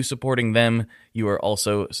you supporting them, you are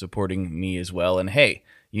also supporting me as well. And hey,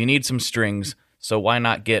 you need some strings, so why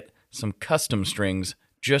not get some custom strings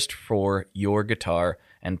just for your guitar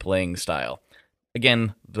and playing style?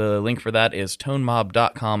 Again, the link for that is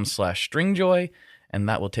tonemob.com/stringjoy, and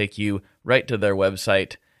that will take you right to their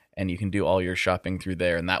website, and you can do all your shopping through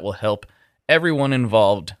there, and that will help everyone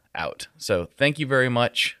involved out. So thank you very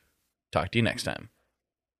much. Talk to you next time.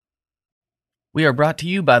 We are brought to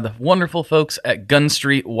you by the wonderful folks at Gun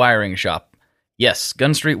Street Wiring Shop. Yes,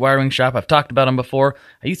 Gun Street Wiring Shop. I've talked about them before.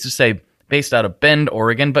 I used to say based out of Bend,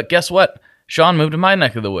 Oregon, but guess what? Sean moved to my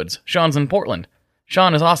neck of the woods. Sean's in Portland.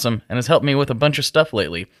 Sean is awesome and has helped me with a bunch of stuff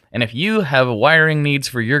lately. And if you have wiring needs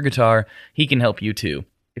for your guitar, he can help you too.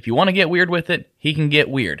 If you want to get weird with it, he can get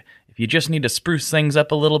weird. If you just need to spruce things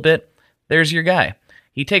up a little bit, there's your guy.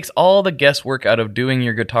 He takes all the guesswork out of doing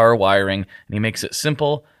your guitar wiring, and he makes it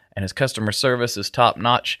simple, and his customer service is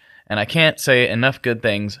top-notch, and I can't say enough good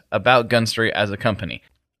things about Gun Street as a company.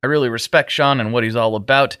 I really respect Sean and what he's all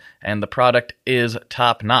about, and the product is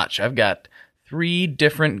top-notch. I've got 3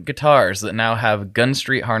 different guitars that now have Gun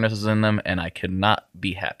Street harnesses in them, and I could not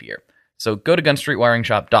be happier. So go to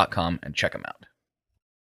gunstreetwiringshop.com and check them out.